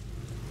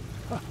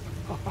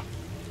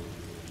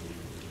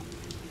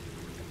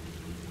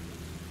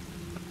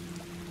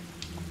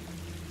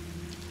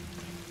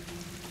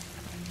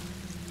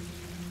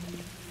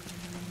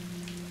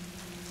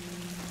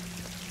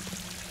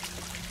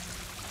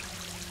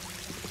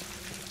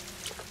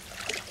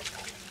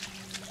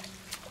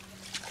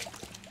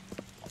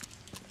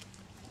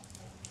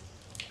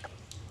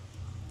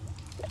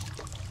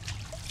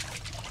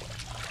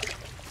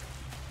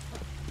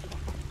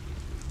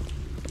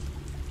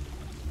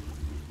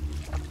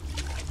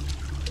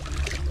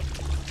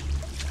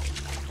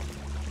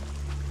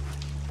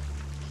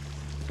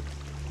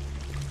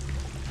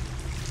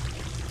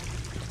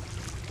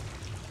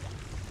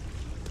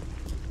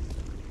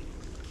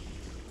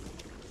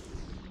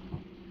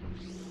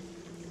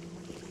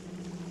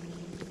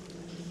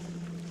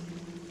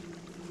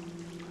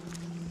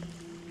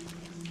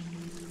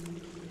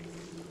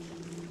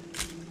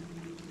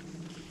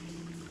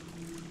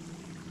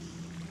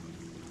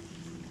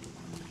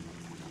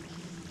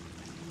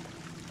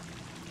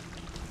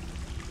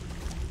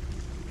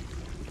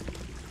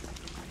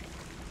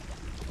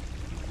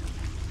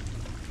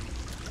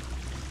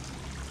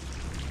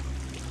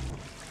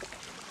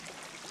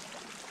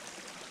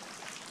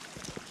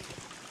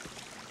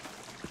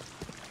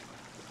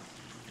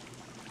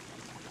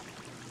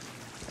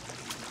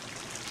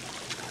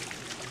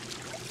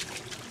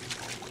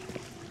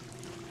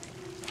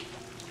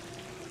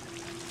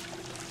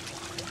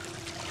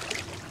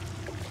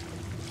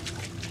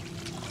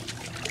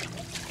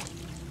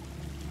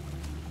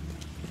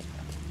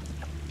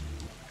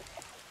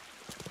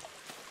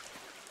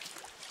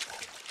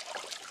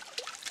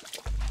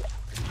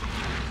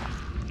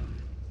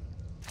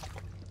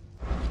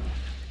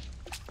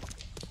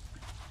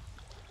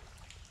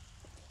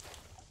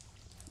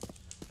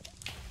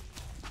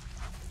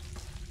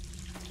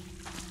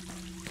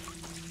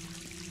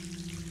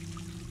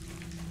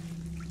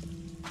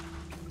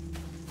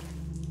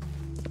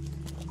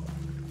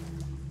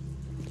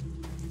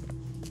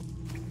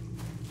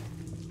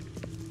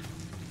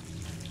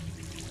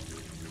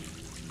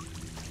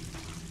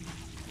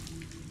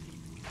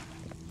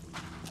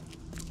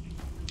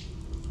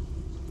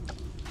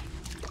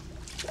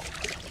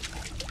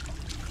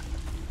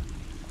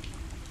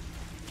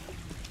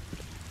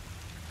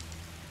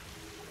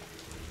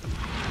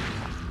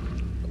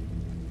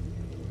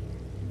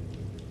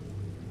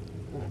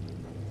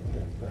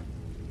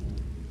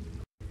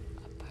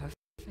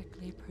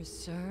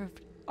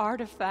 preserved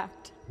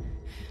artifact.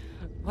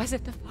 Was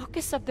it the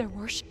focus of their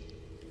worship?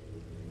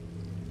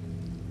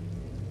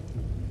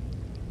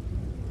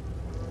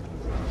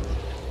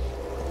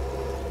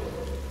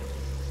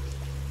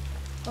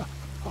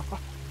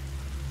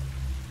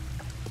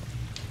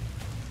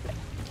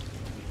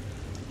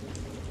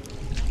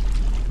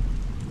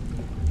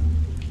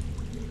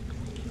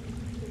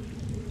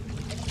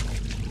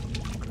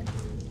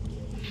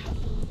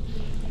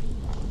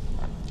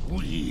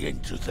 We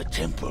enter the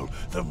temple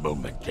the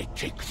moment they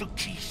take the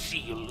key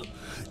seal.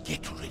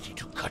 Get ready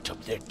to cut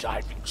up their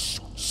diving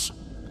suits.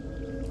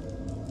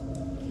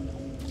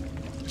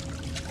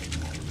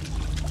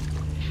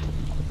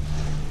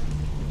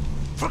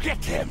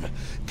 Forget them!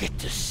 Get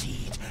the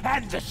seed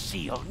and the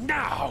seal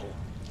now!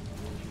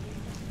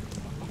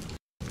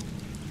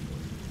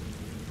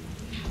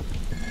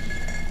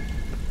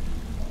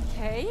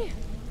 Okay.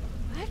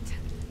 What?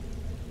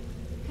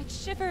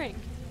 It's shivering.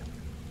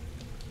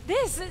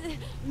 This...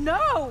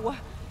 No!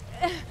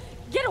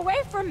 Get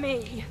away from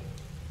me!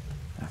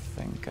 I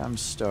think I'm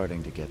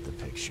starting to get the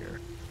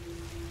picture.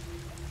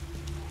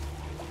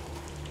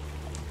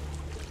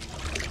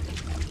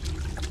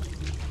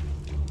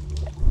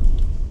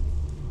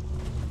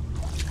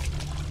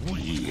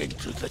 We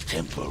enter the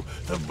temple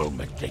the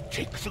moment they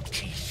take the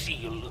key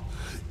seal.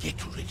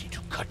 Get ready to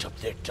cut up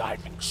their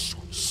diving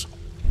suits.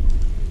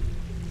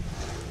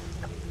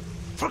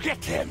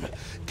 Forget them!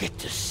 Get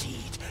the seed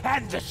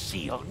and the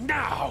seal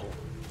now!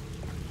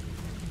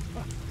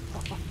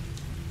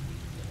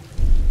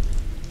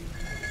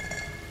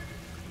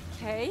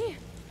 Okay.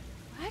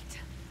 What?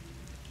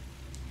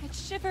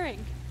 It's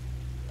shivering.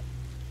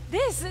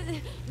 This...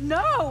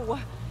 No!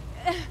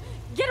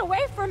 Get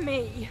away from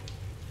me!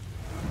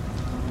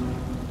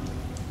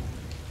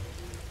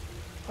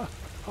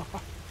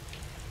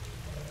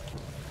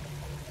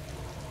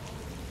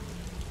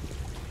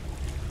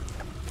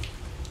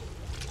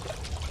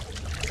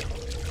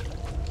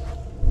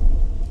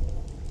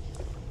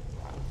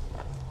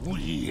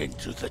 We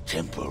enter the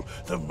temple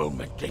the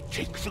moment they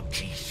take the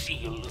key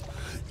seal.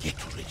 Get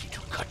ready to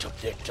cut up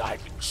their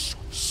diving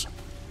suits.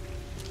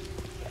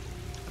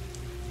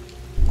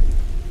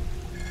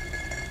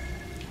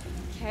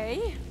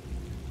 Okay.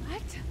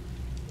 What?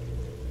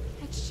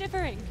 It's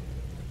shivering.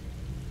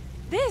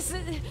 This...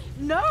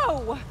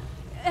 No!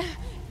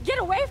 Get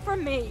away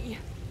from me!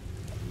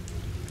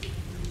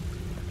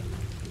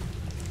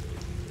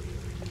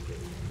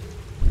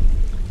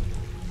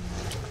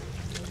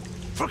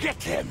 Forget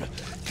them!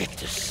 Get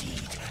the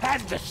seed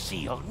and the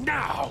seal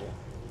now!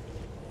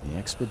 The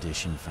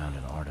expedition found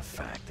an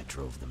artifact that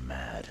drove them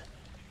mad.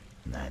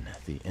 And then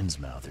the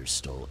Innsmouthers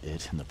stole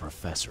it and the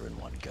professor in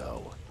one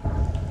go.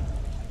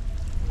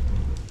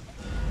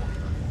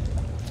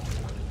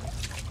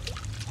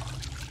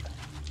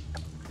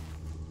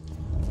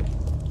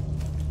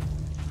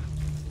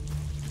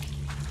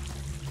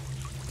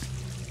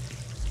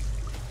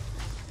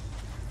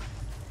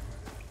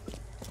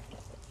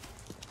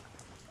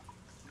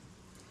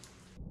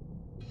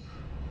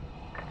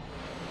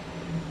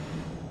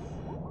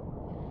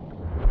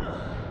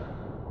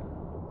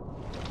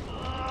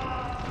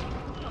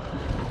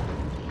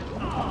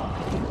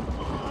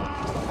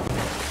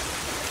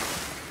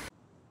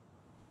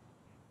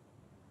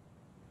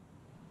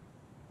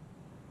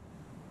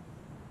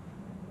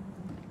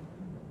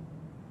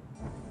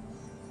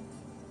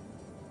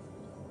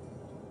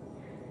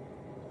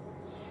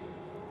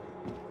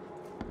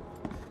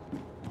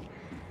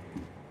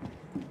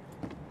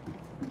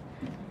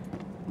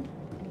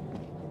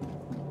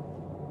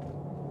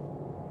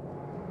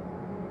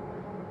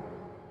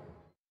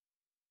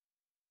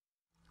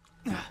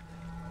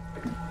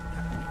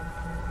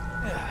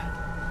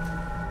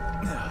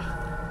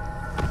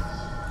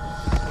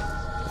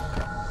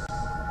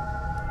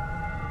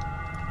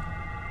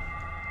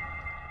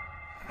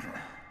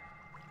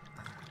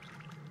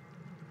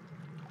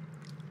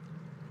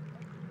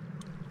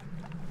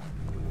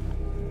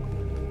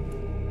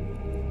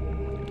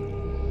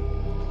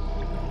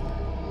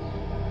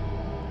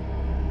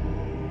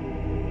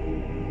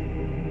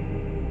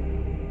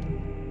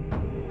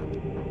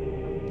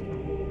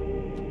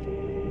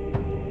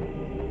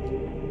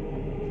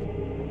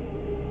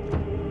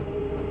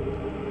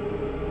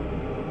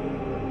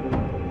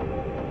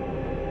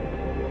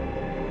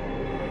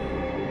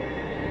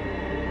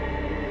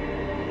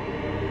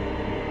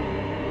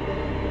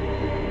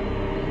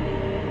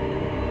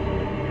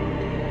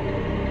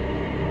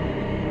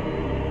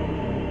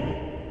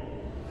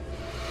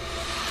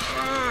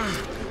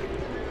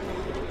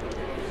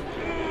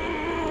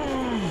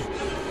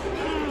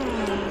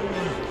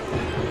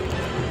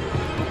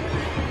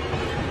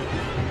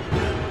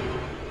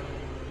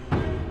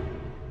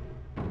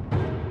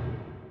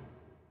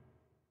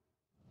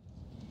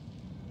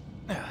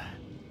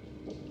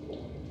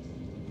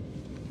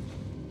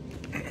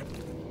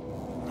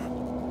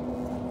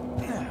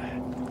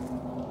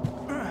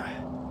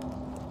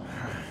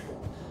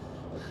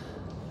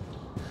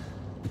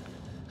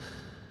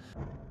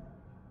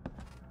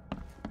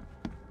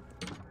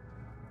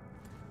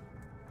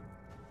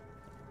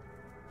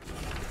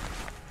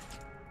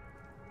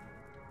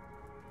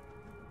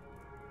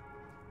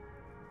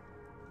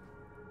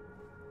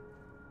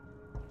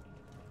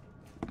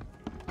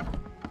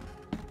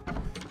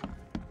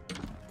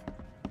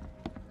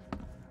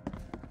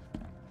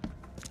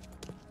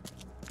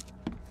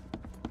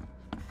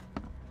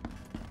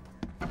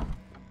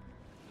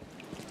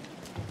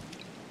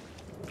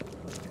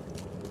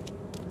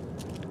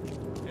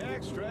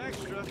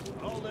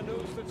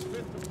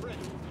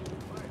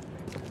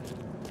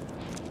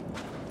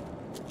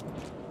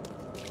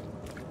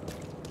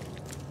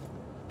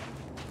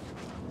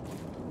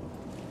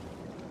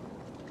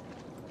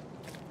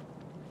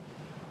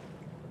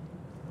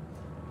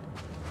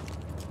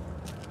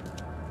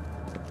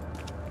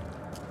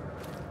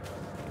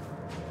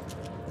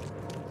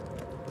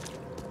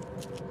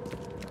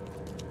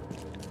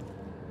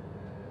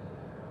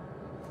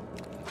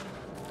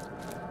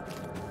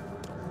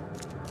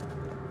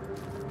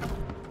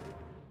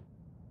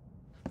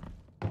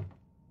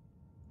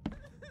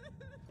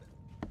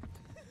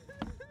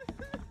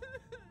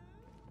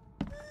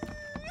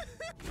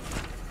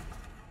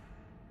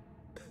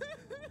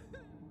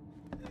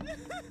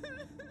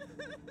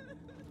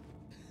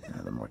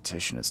 The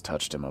mortician has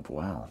touched him up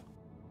well.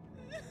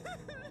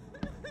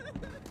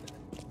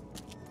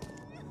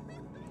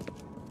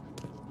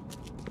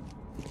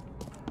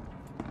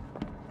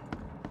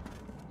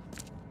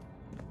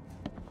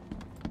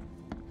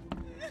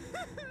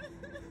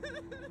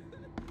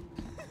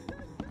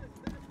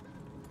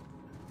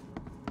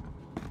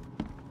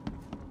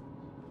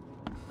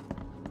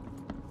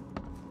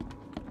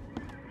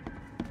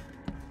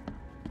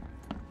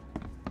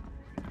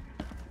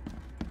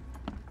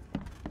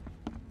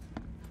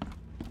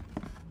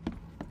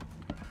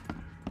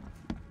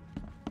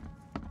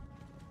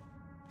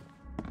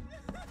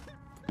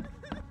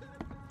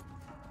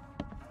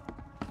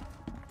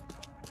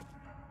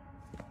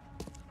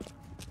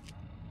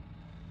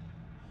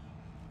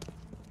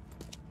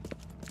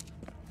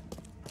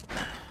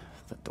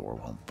 The door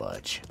won't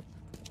budge.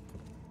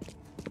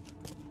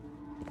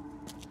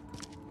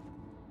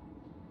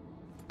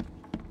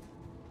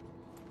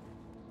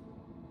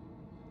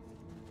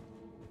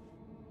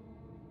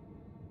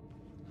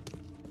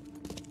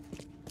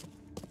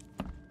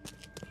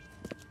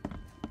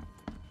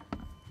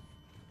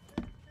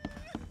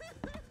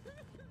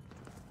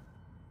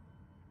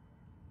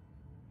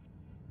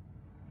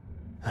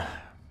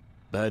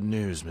 Bad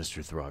news,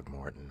 Mr.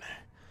 Throgmorton.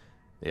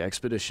 The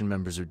expedition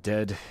members are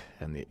dead,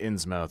 and the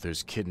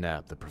Innsmouthers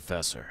kidnapped the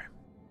professor.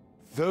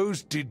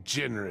 Those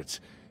degenerates,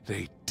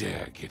 they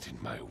dare get in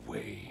my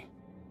way.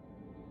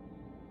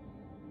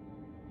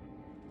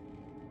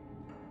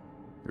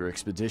 Your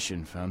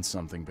expedition found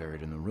something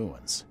buried in the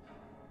ruins.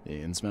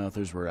 The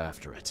Innsmouthers were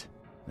after it.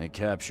 They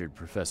captured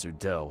Professor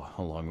Doe,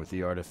 along with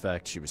the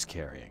artifact she was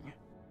carrying.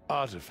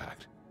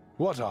 Artifact?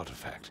 What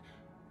artifact?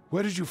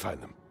 Where did you find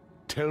them?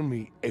 Tell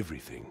me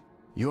everything.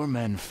 Your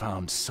men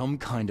found some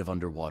kind of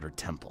underwater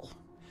temple.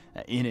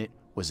 In it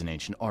was an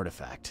ancient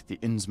artifact. The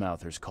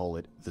Innsmouthers call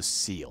it the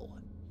Seal.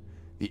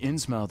 The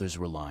Innsmouthers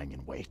were lying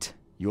in wait.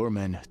 Your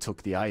men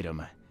took the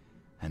item,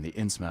 and the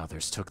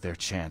Innsmouthers took their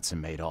chance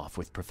and made off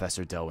with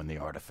Professor Doe and the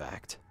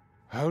artifact.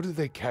 How did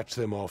they catch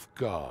them off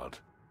guard?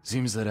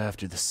 Seems that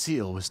after the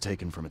seal was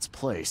taken from its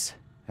place,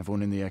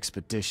 everyone in the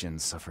expedition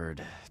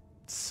suffered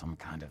some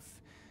kind of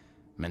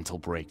mental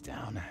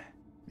breakdown.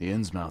 The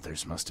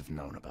Innsmouthers must have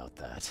known about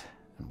that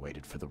and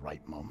waited for the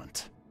right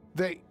moment.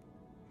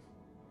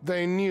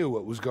 They knew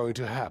what was going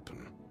to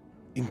happen.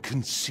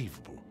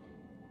 Inconceivable.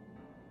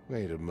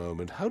 Wait a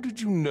moment, how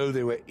did you know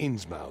they were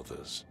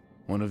Innsmouthers?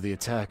 One of the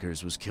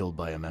attackers was killed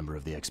by a member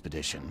of the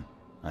expedition.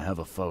 I have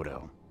a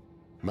photo.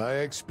 My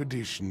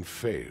expedition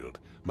failed.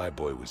 My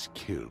boy was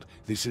killed.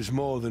 This is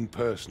more than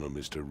personal,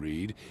 Mr.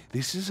 Reed.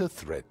 This is a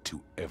threat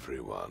to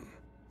everyone.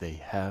 They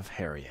have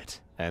Harriet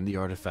and the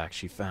artifact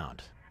she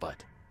found,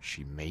 but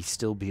she may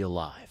still be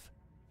alive.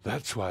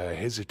 That's why I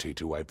hesitate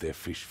to wipe their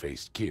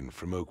fish-faced kin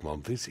from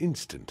Oakmont this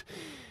instant.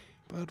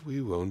 But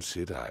we won't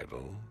sit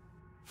idle.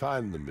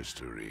 Find them,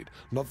 Mr. Reed.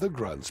 Not the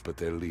grunts, but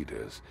their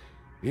leaders.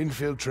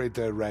 Infiltrate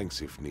their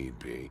ranks if need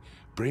be.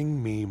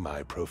 Bring me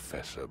my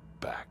professor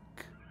back.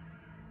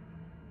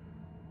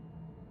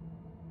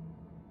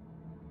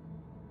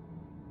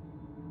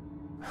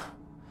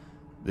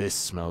 This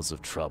smells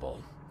of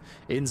trouble.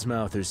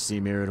 Innsmouthers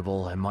seem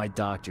irritable, and my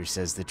doctor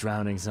says that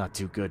drowning's not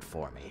too good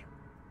for me.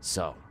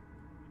 So,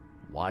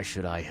 why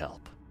should I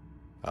help?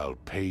 I'll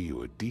pay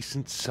you a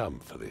decent sum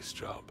for this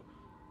job.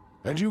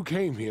 And you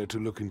came here to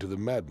look into the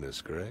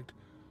madness, correct?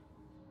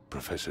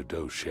 Professor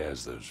Doe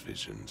shares those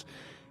visions.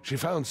 She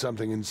found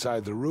something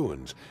inside the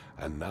ruins,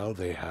 and now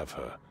they have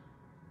her.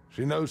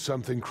 She knows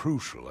something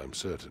crucial, I'm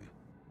certain.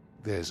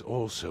 There's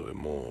also a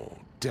more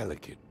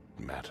delicate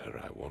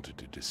matter I wanted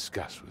to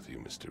discuss with you,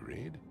 Mr.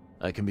 Reed.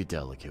 I can be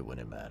delicate when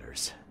it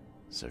matters,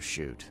 so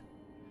shoot.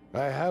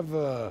 I have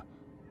a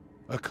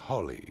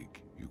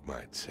colleague, you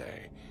might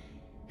say.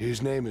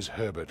 His name is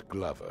Herbert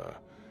Glover.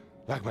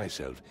 Like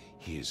myself,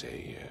 he is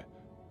a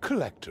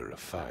collector of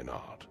fine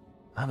art.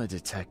 I'm a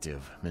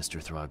detective,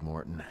 Mr.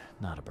 Throgmorton,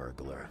 not a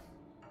burglar.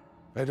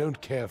 I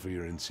don't care for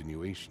your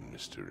insinuation,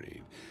 Mr.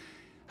 Reed.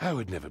 I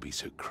would never be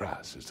so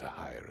crass as to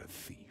hire a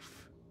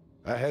thief.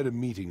 I had a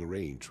meeting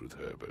arranged with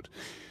Herbert.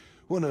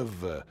 One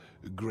of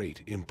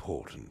great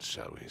importance,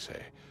 shall we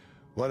say.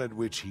 One at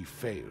which he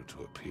failed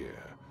to appear.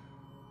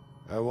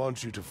 I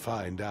want you to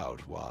find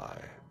out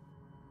why.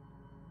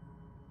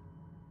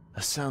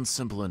 That sounds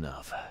simple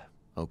enough.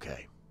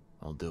 Okay,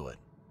 I'll do it.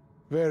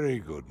 Very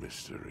good,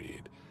 Mr.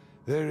 Reed.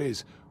 There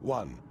is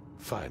one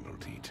final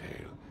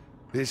detail.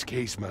 This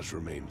case must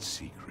remain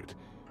secret,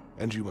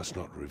 and you must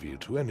not reveal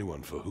to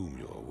anyone for whom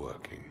you are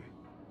working.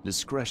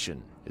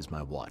 Discretion is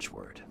my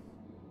watchword.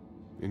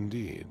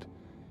 Indeed.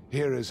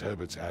 Here is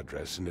Herbert's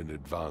address and an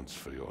advance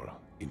for your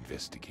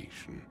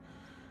investigation.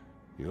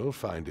 You'll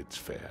find it's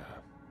fair.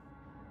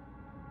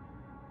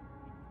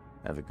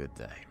 Have a good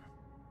day.